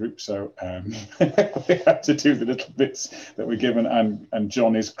preaching group, so we have to do the little bits that we're given, and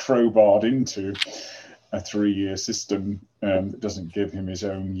John is crowbarred into a 3-year system that doesn't give him his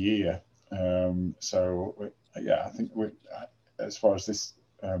own year. I think as far as this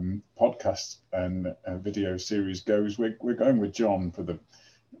podcast and video series goes, we're going with John for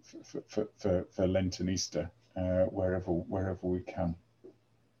Lent and Easter, wherever we can.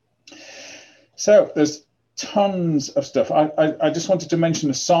 So there's tons of stuff. I just wanted to mention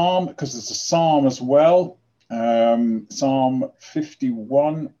a psalm because there's a psalm as well. Psalm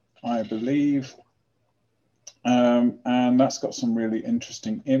 51, I believe. And that's got some really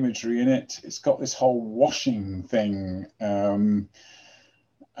interesting imagery in it. It's got this whole washing thing.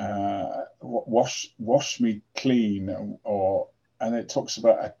 Wash me clean, and it talks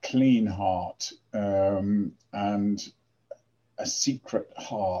about a clean heart and a secret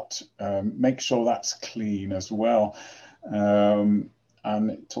heart. Make sure that's clean as well. And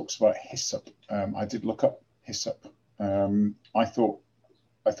it talks about hyssop. I did look up hyssop. I thought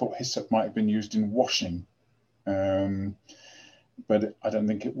hyssop might have been used in washing. but I don't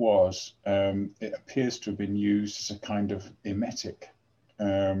think it was. It appears to have been used as a kind of emetic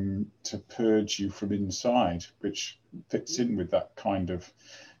to purge you from inside, which fits in with that kind of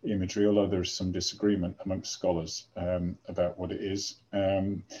imagery, although there's some disagreement amongst scholars about what it is.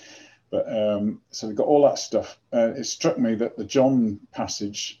 So we've got all that stuff. It struck me that the John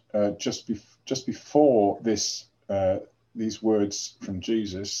passage just before this, these words from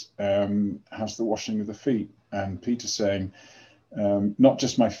Jesus, has the washing of the feet, and Peter saying, "Not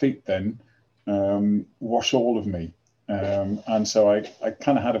just my feet, then, wash all of me." And so I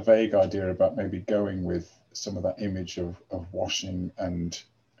kind of had a vague idea about maybe going with some of that image of washing and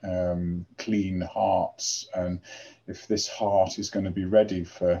clean hearts, and if this heart is going to be ready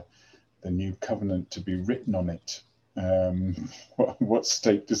for the new covenant to be written on it, what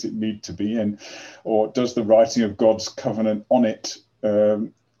state does it need to be in? Or does the writing of God's covenant on it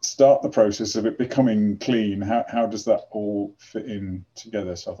start the process of it becoming clean? How does that all fit in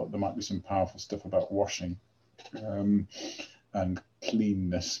together? So I thought there might be some powerful stuff about washing and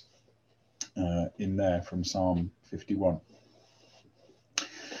cleanness in there from Psalm 51.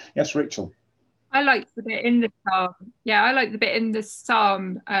 Yes, Rachel. I like the bit in the Psalm. Yeah, I like the bit in the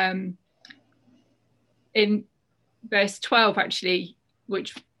Psalm in verse 12, actually,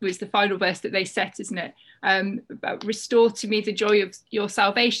 which was the final verse that they set, isn't it? About restore to me the joy of your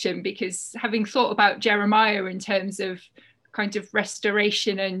salvation, because having thought about Jeremiah in terms of kind of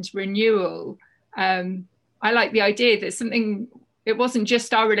restoration and renewal, I like the idea that something, it wasn't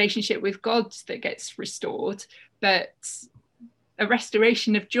just our relationship with God that gets restored, but a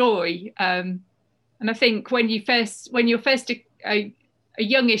restoration of joy. And I think when you're first a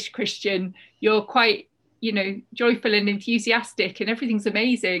youngish Christian, you're quite, joyful and enthusiastic, and everything's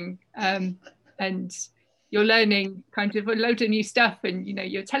amazing. And you're learning kind of a load of new stuff, and,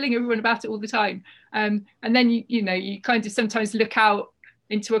 you're telling everyone about it all the time. And then, you kind of sometimes look out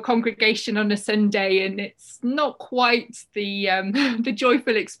into a congregation on a Sunday, and it's not quite the the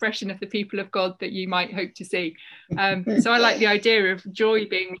joyful expression of the people of God that you might hope to see. So I like the idea of joy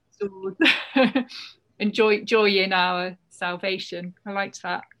being restored and joy in our salvation. I liked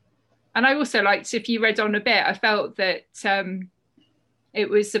that. And I also liked, if you read on a bit, I felt that it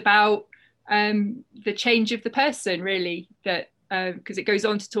was about the change of the person, really, that because it goes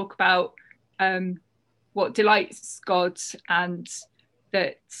on to talk about what delights God, and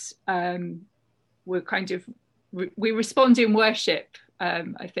that we're kind of, we respond in worship.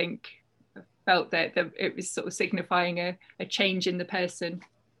 I think I felt that it was sort of signifying a change in the person,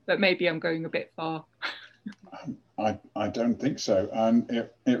 but maybe I'm going a bit far. I don't think so. And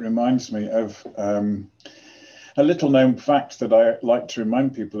it reminds me of a little known fact that I like to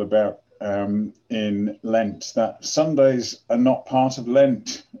remind people about in Lent, that Sundays are not part of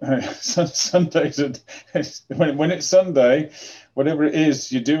Lent. Sundays, when it's Sunday, whatever it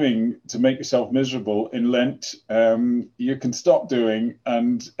is you're doing to make yourself miserable in Lent, you can stop doing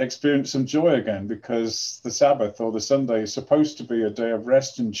and experience some joy again, because the Sabbath or the Sunday is supposed to be a day of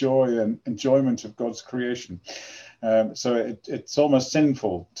rest and joy and enjoyment of God's creation. So it's almost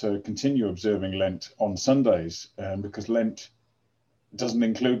sinful to continue observing Lent on Sundays, because Lent doesn't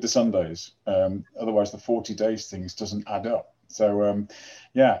include the Sundays. Otherwise, the 40 days things doesn't add up. So,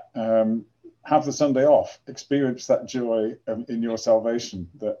 have the Sunday off. Experience that joy in your salvation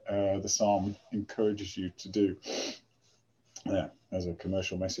that the Psalm encourages you to do. Yeah, as a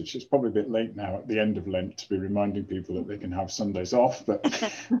commercial message. It's probably a bit late now at the end of Lent to be reminding people that they can have Sundays off, but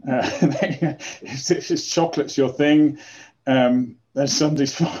if chocolate's your thing, then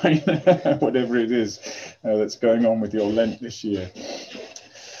Sunday's fine, whatever it is that's going on with your Lent this year.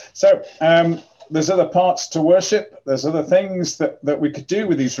 So there's other parts to worship. There's other things that we could do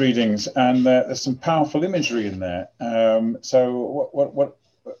with these readings, and there's some powerful imagery in there. So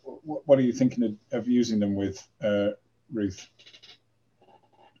what are you thinking of using them with, Ruth?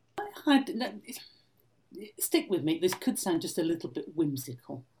 Stick with me. This could sound just a little bit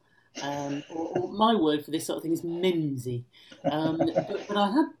whimsical. Or my word for this sort of thing is mimsy.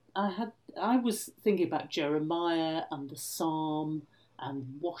 But I was thinking about Jeremiah and the Psalm and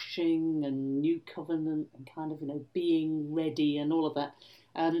washing and new covenant and kind of being ready and all of that.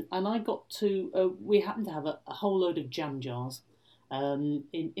 And I got to we happen to have a whole load of jam jars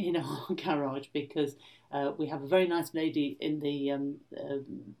in our garage, because we have a very nice lady in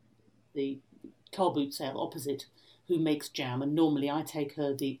the car boot sale opposite who makes jam, and normally I take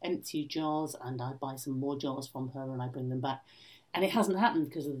her the empty jars and I buy some more jars from her and I bring them back. And it hasn't happened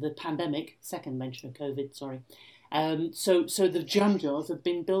because of the pandemic, second mention of COVID, sorry. So the jam jars have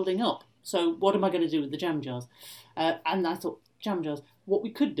been building up. So what am I going to do with the jam jars? And I thought, jam jars, what we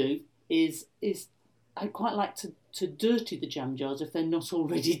could do is I quite like to dirty the jam jars if they're not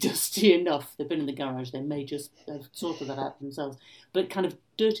already dusty enough. They've been in the garage, they may just have sorted that out themselves, but kind of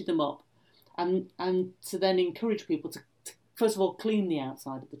dirty them up, and to then encourage people to first of all clean the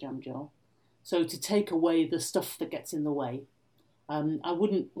outside of the jam jar, so to take away the stuff that gets in the way. I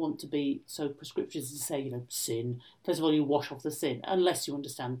wouldn't want to be so prescriptive as to say, sin. First of all, you wash off the sin, unless you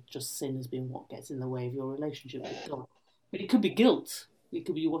understand just sin as being what gets in the way of your relationship with God. But it could be guilt. It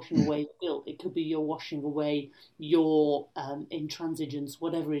could be you washing away guilt. It could be you're washing away your intransigence,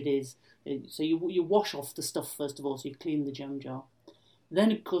 whatever it is. So you wash off the stuff first of all, so you clean the jam jar.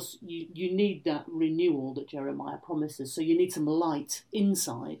 Then, of course, you need that renewal that Jeremiah promises. So you need some light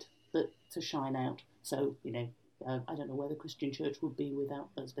inside to shine out. So, I don't know where the Christian church would be without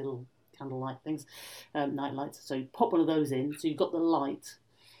those little candlelight things, night lights. So you pop one of those in, so you've got the light.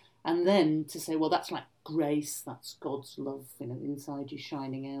 And then to say, well, that's like grace, that's God's love, inside you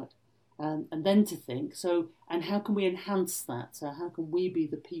shining out. And then to think, and how can we enhance that? So how can we be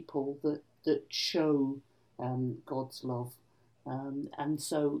the people that show God's love? And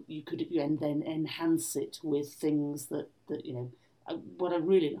so you then enhance it with things that what I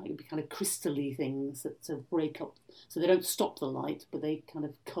really like would be kind of crystal-y things that sort of break up, so they don't stop the light, but they kind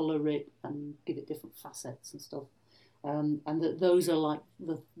of colour it and give it different facets and stuff. And that those are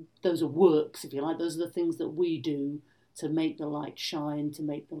works, if you like. Those are the things that we do to make the light shine, to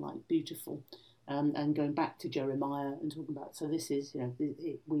make the light beautiful. And going back to Jeremiah and talking about, so this is,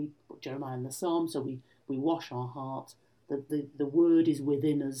 we put Jeremiah in the Psalm, so we wash our heart. The word is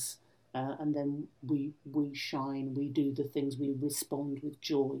within us. And then we shine, we do the things, we respond with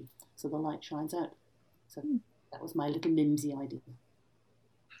joy, so the light shines out. So that was my little mimsy idea.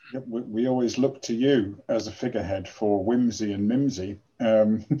 Yep, we always look to you as a figurehead for whimsy and mimsy.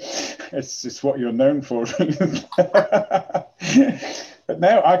 It's what you're known for. But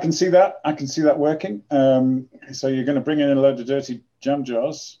now I can see that working. So you're going to bring in a load of dirty jam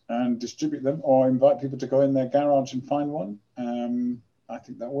jars and distribute them, or invite people to go in their garage and find one. I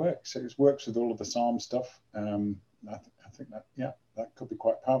think that works. It works with all of the Psalm stuff. I think that could be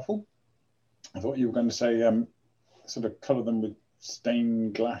quite powerful. I thought you were going to say sort of colour them with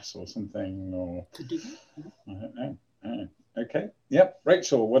stained glass or something, or I don't know. Okay. Yep.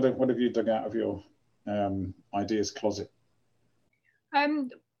 Rachel, what have you dug out of your ideas closet?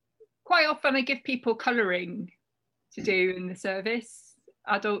 Quite often I give people colouring to do in the service,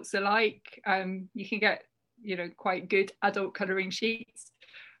 adults alike. You can get quite good adult colouring sheets,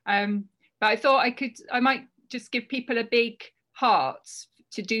 but I thought I might just give people a big heart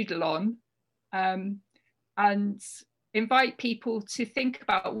to doodle on, and invite people to think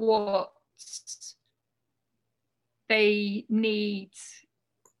about what they need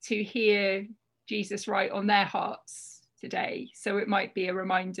to hear Jesus write on their hearts today. So it might be a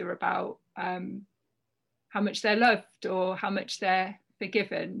reminder about how much they're loved or how much they're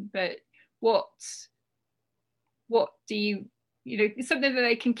forgiven, but what do you something that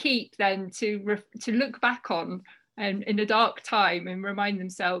they can keep then to look back on and in a dark time, and remind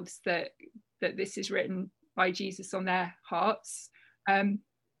themselves that this is written by Jesus on their hearts. I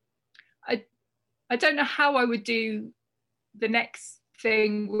don't know how I would do the next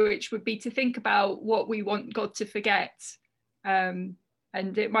thing, which would be to think about what we want God to forget, and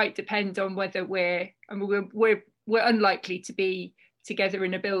it might depend on whether we're unlikely to be together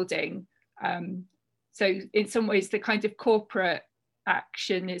in a building. So in some ways, the kind of corporate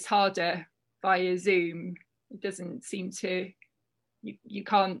action is harder via Zoom. It doesn't seem to, you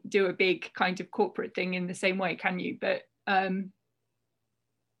can't do a big kind of corporate thing in the same way, can you? But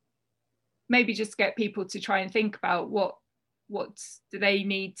maybe just get people to try and think about what do they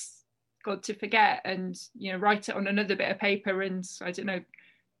need God to forget, and write it on another bit of paper and, I don't know,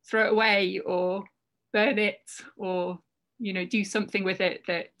 throw it away or burn it, or do something with it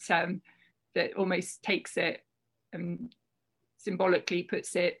that almost takes it and symbolically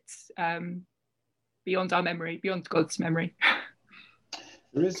puts it beyond our memory, beyond God's memory.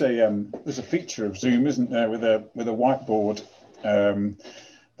 There is there's a feature of Zoom, isn't there, with a whiteboard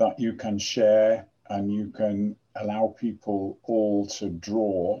that you can share, and you can allow people all to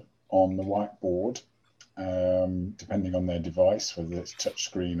draw on the whiteboard, depending on their device, whether it's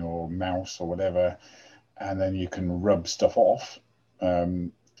touchscreen or mouse or whatever, and then you can rub stuff off.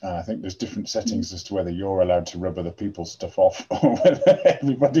 I think there's different settings as to whether you're allowed to rub other people's stuff off, or whether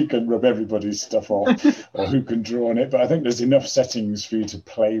everybody can rub everybody's stuff off, or who can draw on it. But I think there's enough settings for you to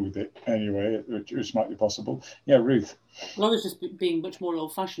play with it anyway, which might be possible. Yeah, Ruth. Well, I was just being much more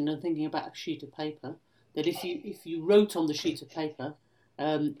old-fashioned and thinking about a sheet of paper. That if you wrote on the sheet of paper,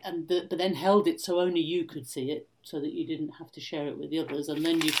 but then held it so only you could see it, so that you didn't have to share it with the others, and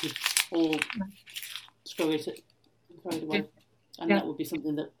then you could all throw it away. And that would be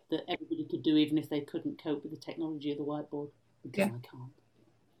something that everybody could do, even if they couldn't cope with the technology of the whiteboard, because I can't.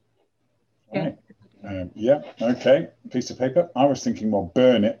 Right. Okay. Piece of paper. I was thinking more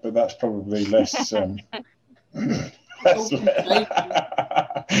burn it, but that's probably less.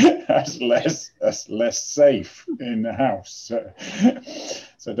 That's less safe in the house.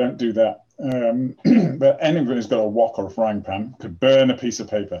 So don't do that. But anyone who's got a wok or a frying pan could burn a piece of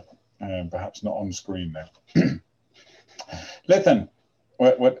paper. Perhaps not on screen though. Lithan,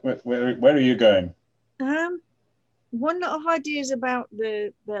 where are you going? One lot of ideas about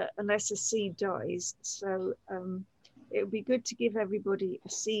the unless a seed dies. So it would be good to give everybody a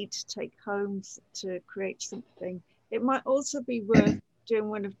seed to take home to create something. It might also be worth doing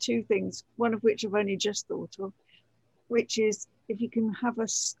one of two things, one of which I've only just thought of, which is if you can have a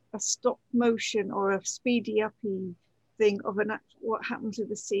stop motion or a speedy uppy thing of what happens with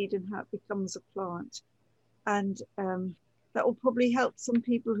the seed and how it becomes a plant. And that will probably help some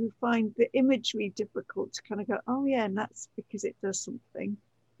people who find the imagery difficult to kind of go, oh yeah, and that's because it does something.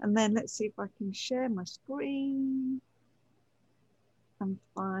 And then let's see if I can share my screen and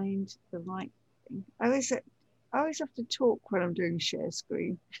find the right thing. I always have to talk when I'm doing share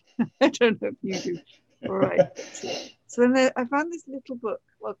screen. I don't know if you do. All right. So then I found this little book.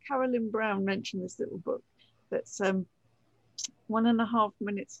 Well, Carolyn Brown mentioned this little book that's 1.5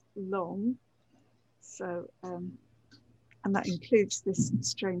 minutes long. So, and that includes this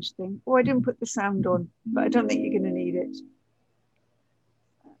strange thing. Oh, I didn't put the sound on, but I don't think you're going to need it.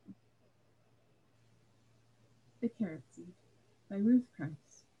 The Carrot Seed by Ruth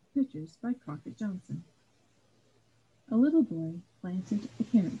Price. Pictures by Crockett Johnson. A little boy planted a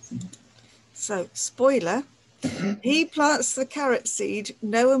carrot seed. So, spoiler, he plants the carrot seed.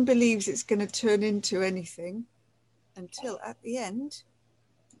 No one believes it's going to turn into anything until at the end.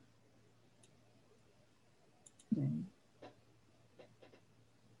 Then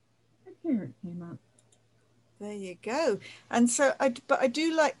a carrot came up. There you go. And so, but I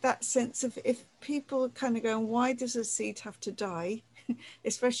do like that sense of if people are kind of going, why does a seed have to die?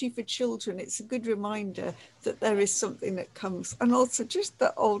 Especially for children, it's a good reminder that there is something that comes. And also just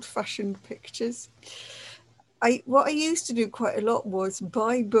the old-fashioned pictures. What I used to do quite a lot was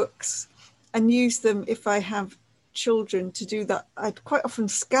buy books and use them if I have children to do that. I'd quite often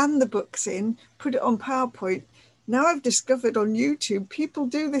scan the books in, put it on PowerPoint. Now I've discovered on YouTube, people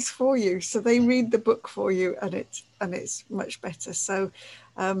do this for you. So they read the book for you and it's much better. So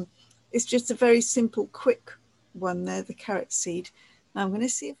it's just a very simple, quick one there, the carrot seed. Now I'm going to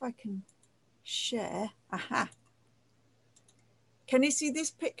see if I can share. Aha. Can you see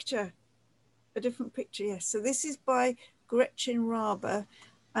this picture? A different picture, yes. So this is by Gretchen Raber,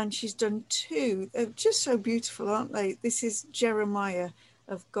 and she's done two. They're just so beautiful, aren't they? This is Jeremiah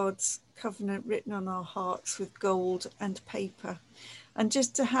of God's covenant written on our hearts with gold and paper. And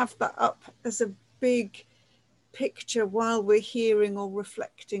just to have that up as a big picture while we're hearing or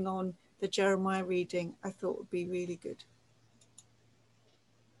reflecting on the Jeremiah reading, I thought would be really good.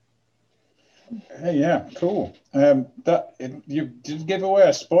 Yeah, cool. You did give away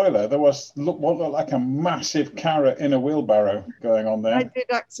a spoiler. There was what looked like a massive carrot in a wheelbarrow going on there. I did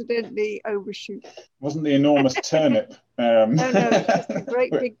accidentally overshoot. Wasn't the enormous turnip? No, just a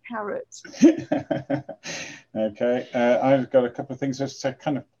great big carrot. Okay, I've got a couple of things just to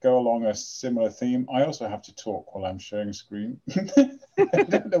kind of go along a similar theme. I also have to talk while I'm sharing a screen. I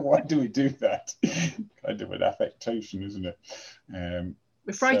don't know why do we do that. Kind of an affectation, isn't it?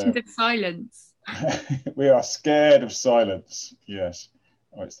 We're frightened of silence. We are scared of silence. Yes.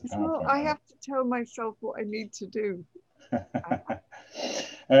 Oh, it's the PowerPoint. Well, I have to tell myself what I need to do.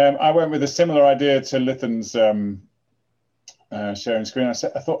 I went with a similar idea to Lithan's sharing screen. I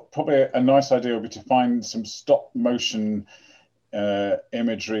thought probably a nice idea would be to find some stop motion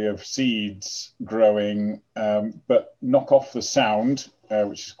imagery of seeds growing, but knock off the sound,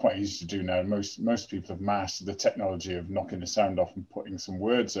 which is quite easy to do now. Most people have mastered the technology of knocking the sound off and putting some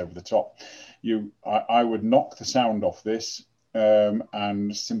words over the top. I would knock the sound off this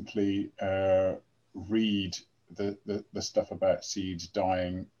and simply read the stuff about seeds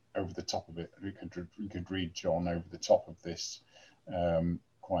dying over the top of it. We could read John over the top of this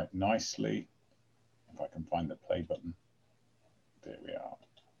quite nicely. If I can find the play button. There we are.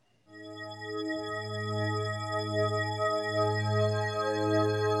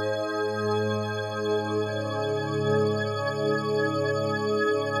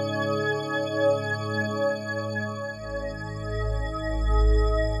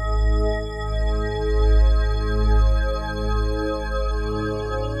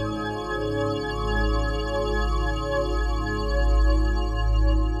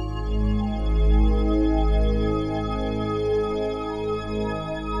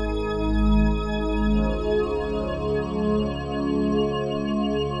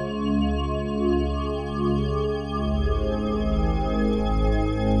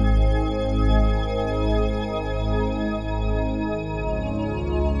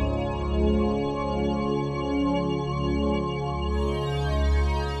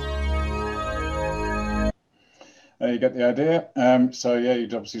 You get the idea. So yeah,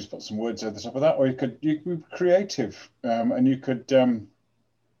 you'd obviously just put some words over the top of that, or you could be creative, and you could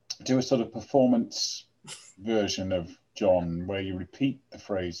do a sort of performance version of John where you repeat the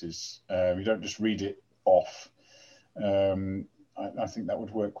phrases. You don't just read it off. I think that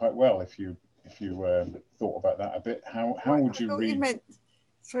would work quite well if you thought about that a bit. How would you read?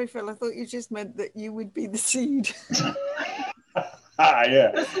 Sorry, Phil, I thought you just meant that you would be the seed.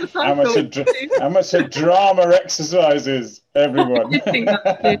 Yeah. How much a drama exercises, everyone.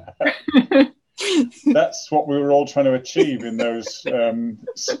 That's what we were all trying to achieve in those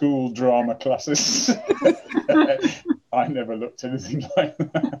school drama classes. I never looked anything like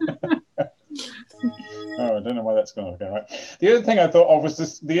that. Oh, I don't know why that's going to go right. The other thing I thought of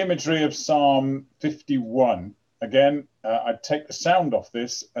was the imagery of Psalm 51. Again, I'd take the sound off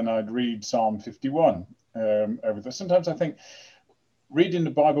this and I'd read Psalm 51 over there. Sometimes I think reading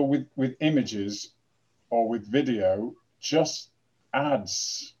the Bible with images or with video just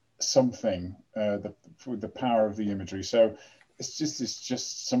adds something with the power of the imagery. So it's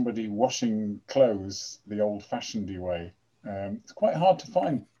just somebody washing clothes the old-fashioned way. It's quite hard to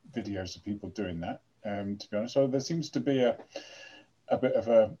find videos of people doing that, to be honest. So there seems to be a bit of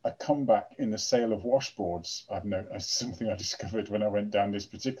a comeback in the sale of washboards. I've noticed something I discovered when I went down this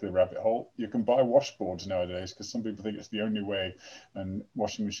particular rabbit hole. You can buy washboards nowadays because some people think it's the only way, and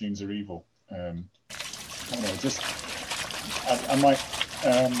washing machines are evil. Anyway,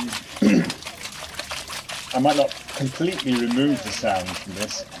 I might not completely remove the sound from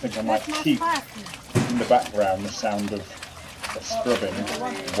this. I think I might keep in the background the sound of scrubbing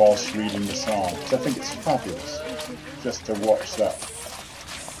whilst reading the psalm. So I think it's fabulous just to watch that,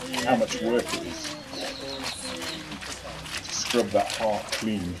 how much work it is to scrub that heart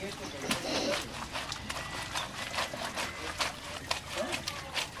clean.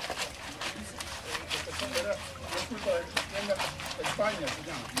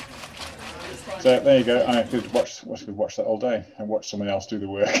 So there you go. I could watch that all day and watch someone else do the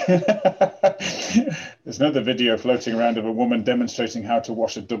work. There's another video floating around of a woman demonstrating how to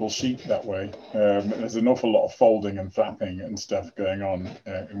wash a double sheet that way. There's an awful lot of folding and flapping and stuff going on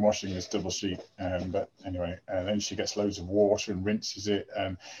in washing this double sheet. But anyway, then she gets loads of water and rinses it.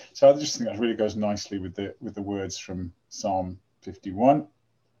 So I just think that really goes nicely with the words from Psalm 51.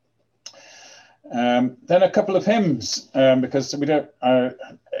 Then a couple of hymns, because we had a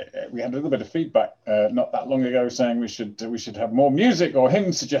little bit of feedback not that long ago saying we should have more music or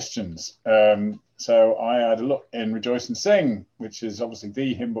hymn suggestions. So I had a look in Rejoice and Sing, which is obviously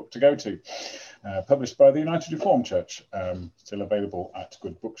the hymn book to go to, published by the United Reformed Church, still available at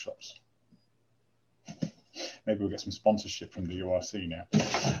good bookshops. Maybe we'll get some sponsorship from the URC now.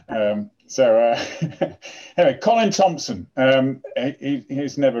 Anyway, Colin Thompson,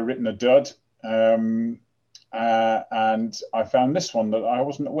 he's never written a dud. And I found this one that I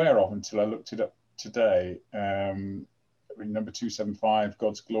wasn't aware of until I looked it up today. Number 275,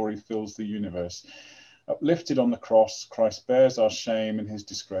 God's glory fills the universe. Uplifted on the cross, Christ bears our shame and his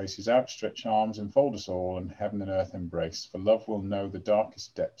disgrace. His outstretched arms enfold us all, and heaven and earth embrace. For love will know the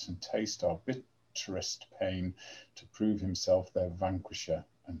darkest depths and taste our bitterest pain, to prove himself their vanquisher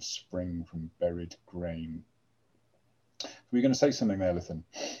and spring from buried grain. Were you going to say something there, Lithan?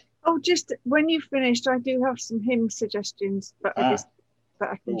 Oh, just when you finished, I do have some hymn suggestions, but I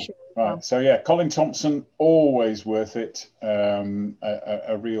can share. Right. So yeah, Colin Thompson, always worth it.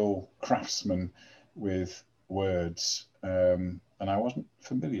 A real craftsman with words, and I wasn't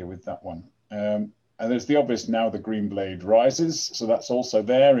familiar with that one. And there's the obvious Now the Green Blade Rises, so that's also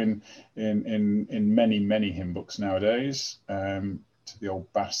there in many hymn books nowadays, to the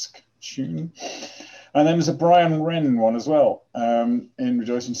old Basque tune. And then there's a Brian Wren one as well, in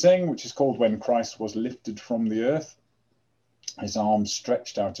Rejoice and Sing, which is called When Christ Was Lifted from the Earth. His arms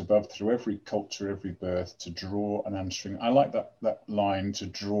stretched out above through every culture, every birth, to draw an answering. I like that line, to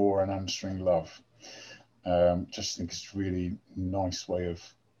draw an answering love. Just think it's a really nice way of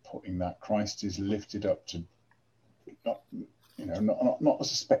putting that. Christ is lifted up to, not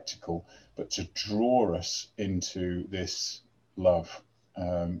as a spectacle, but to draw us into this love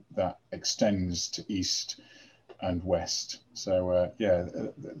that extends to east and west. So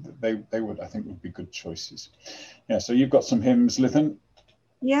they would be good choices. Yeah, so you've got some hymns, Lithan.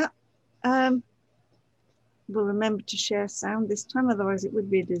 Yeah. We'll remember to share sound this time, otherwise it would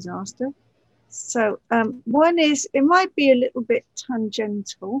be a disaster. So one is, it might be a little bit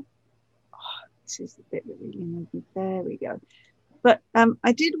tangential. Oh, this is the bit that really made me, there we go. But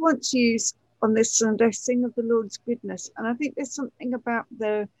I did want to use on this Sunday, Sing of the Lord's Goodness. And I think there's something about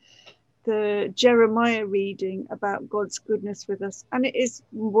the Jeremiah reading about God's goodness with us. And it is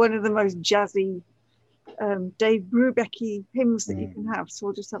one of the most jazzy Dave Brubeck hymns that you can have. So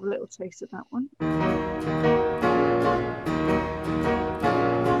we'll just have a little taste of that one.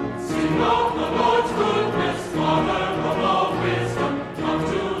 Sing of the Lord's goodness, Father of all wisdom, come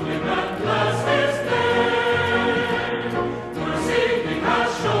to him and bless his name. Mercy he has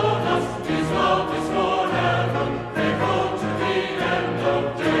shown us, his love is forever, faithful to the end of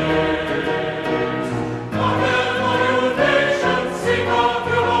days. Amen, all you nations, sing of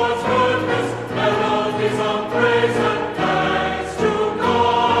your Lord's goodness, melodies of praise and thanks to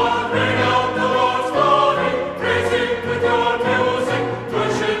God. Bring out the Lord's glory, praise him with your music,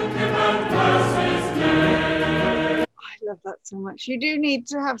 worship him and bless his name. I love that so much. You do need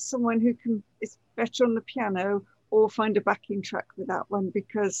to have someone who is better on the piano or find a backing track with that one,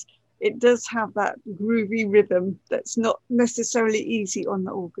 because it does have that groovy rhythm that's not necessarily easy on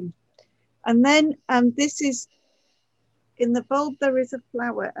the organ. And then this is, in the bulb there is a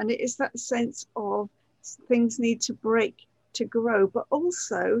flower, and it is that sense of things need to break to grow, but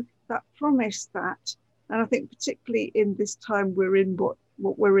also that promise that, and I think particularly in this time we're in, what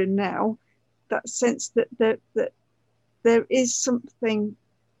we're in now, that sense that there is something,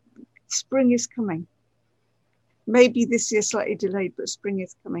 spring is coming. Maybe this year slightly delayed, but spring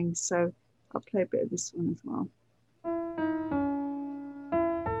is coming. So I'll play a bit of this one as well.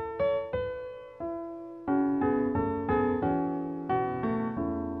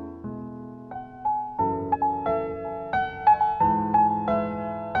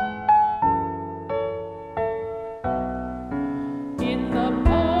 In the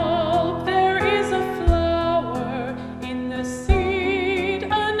bulb there is a flower, in the seed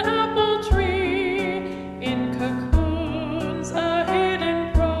an apple tree, in cocoons a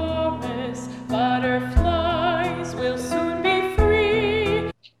hidden promise, butterflies will soon be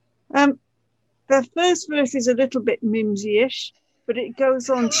free. The first verse is a little bit mimsy-ish, but it goes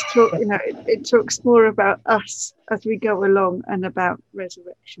on to talk, it talks more about us as we go along and about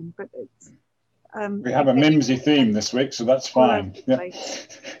resurrection. But it's We have a mimsy theme this week, so that's fine. Yeah.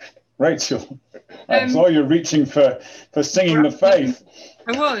 Rachel, I saw you reaching for singing the faith.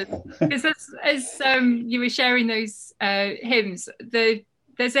 I was, because as you were sharing those hymns,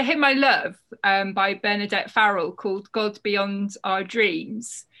 there's a hymn I love by Bernadette Farrell called God Beyond Our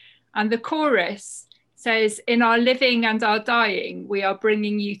Dreams. And the chorus says, in our living and our dying, we are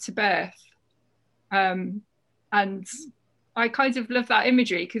bringing you to birth. And I kind of love that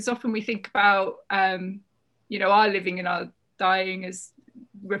imagery, because often we think about, our living and our dying as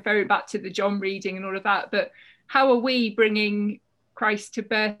referring back to the John reading and all of that. But how are we bringing Christ to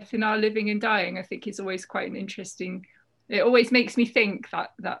birth in our living and dying? I think is always quite an interesting, it always makes me think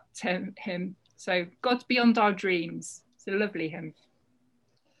that hymn. So God Beyond Our Dreams. It's a lovely hymn.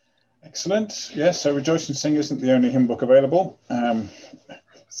 Excellent. Yes, so Rejoice and Sing isn't the only hymn book available.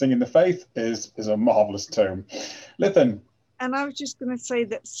 Singing the Faith is a marvellous tome. Lithan. And I was just going to say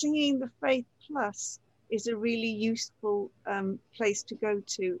that Singing the Faith Plus is a really useful place to go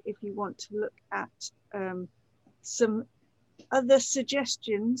to if you want to look at some other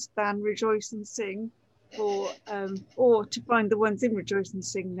suggestions than Rejoice and Sing, or to find the ones in Rejoice and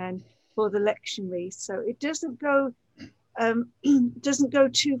Sing then for the lectionary. So it doesn't go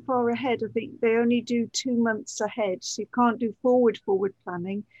too far ahead. I think they only do 2 months ahead, so you can't do forward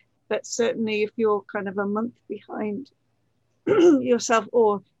planning, but certainly if you're kind of a month behind yourself,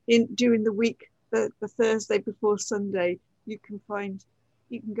 or during the week, the Thursday before Sunday, you can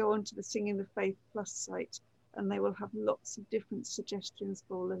go onto the Singing the Faith Plus site, and they will have lots of different suggestions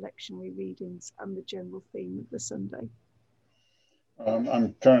for the lectionary readings and the general theme of the Sunday.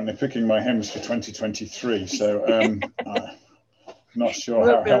 I'm currently picking my hymns for 2023, so I'm not sure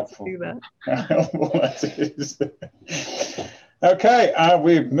how helpful that is. Okay,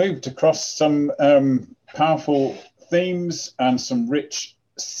 we've moved across some powerful themes and some rich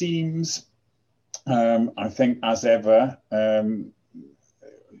seams. I think, as ever,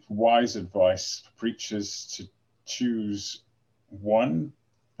 wise advice for preachers to choose one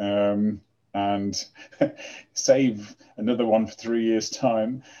and save another one for 3 years'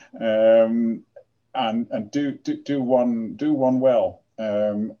 time, and do one well.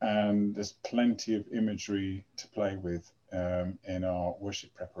 And there's plenty of imagery to play with in our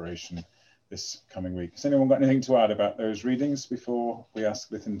worship preparation this coming week. Has anyone got anything to add about those readings before we ask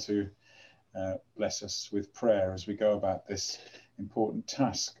Lithan to bless us with prayer as we go about this important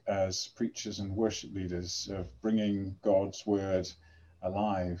task as preachers and worship leaders of bringing God's word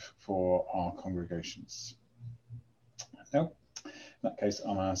alive for our congregations? No? In that case,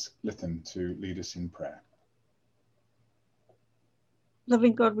 I'll ask Lithan to lead us in prayer.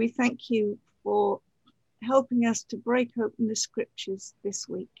 Loving God, we thank you for helping us to break open the scriptures this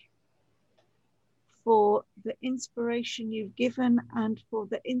week. for the inspiration you've given and for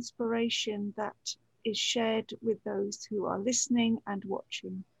the inspiration that is shared with those who are listening and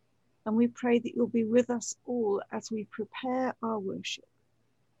watching. And we pray that you'll be with us all as we prepare our worship,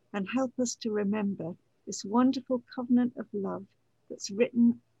 and help us to remember this wonderful covenant of love that's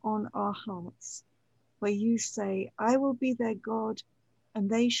written on our hearts, where you say, I will be their God and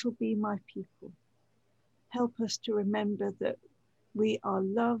they shall be my people. Help us to remember that we are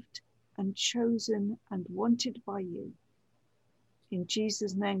loved and chosen and wanted by you. In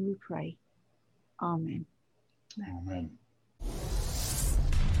Jesus' name we pray. Amen. Amen.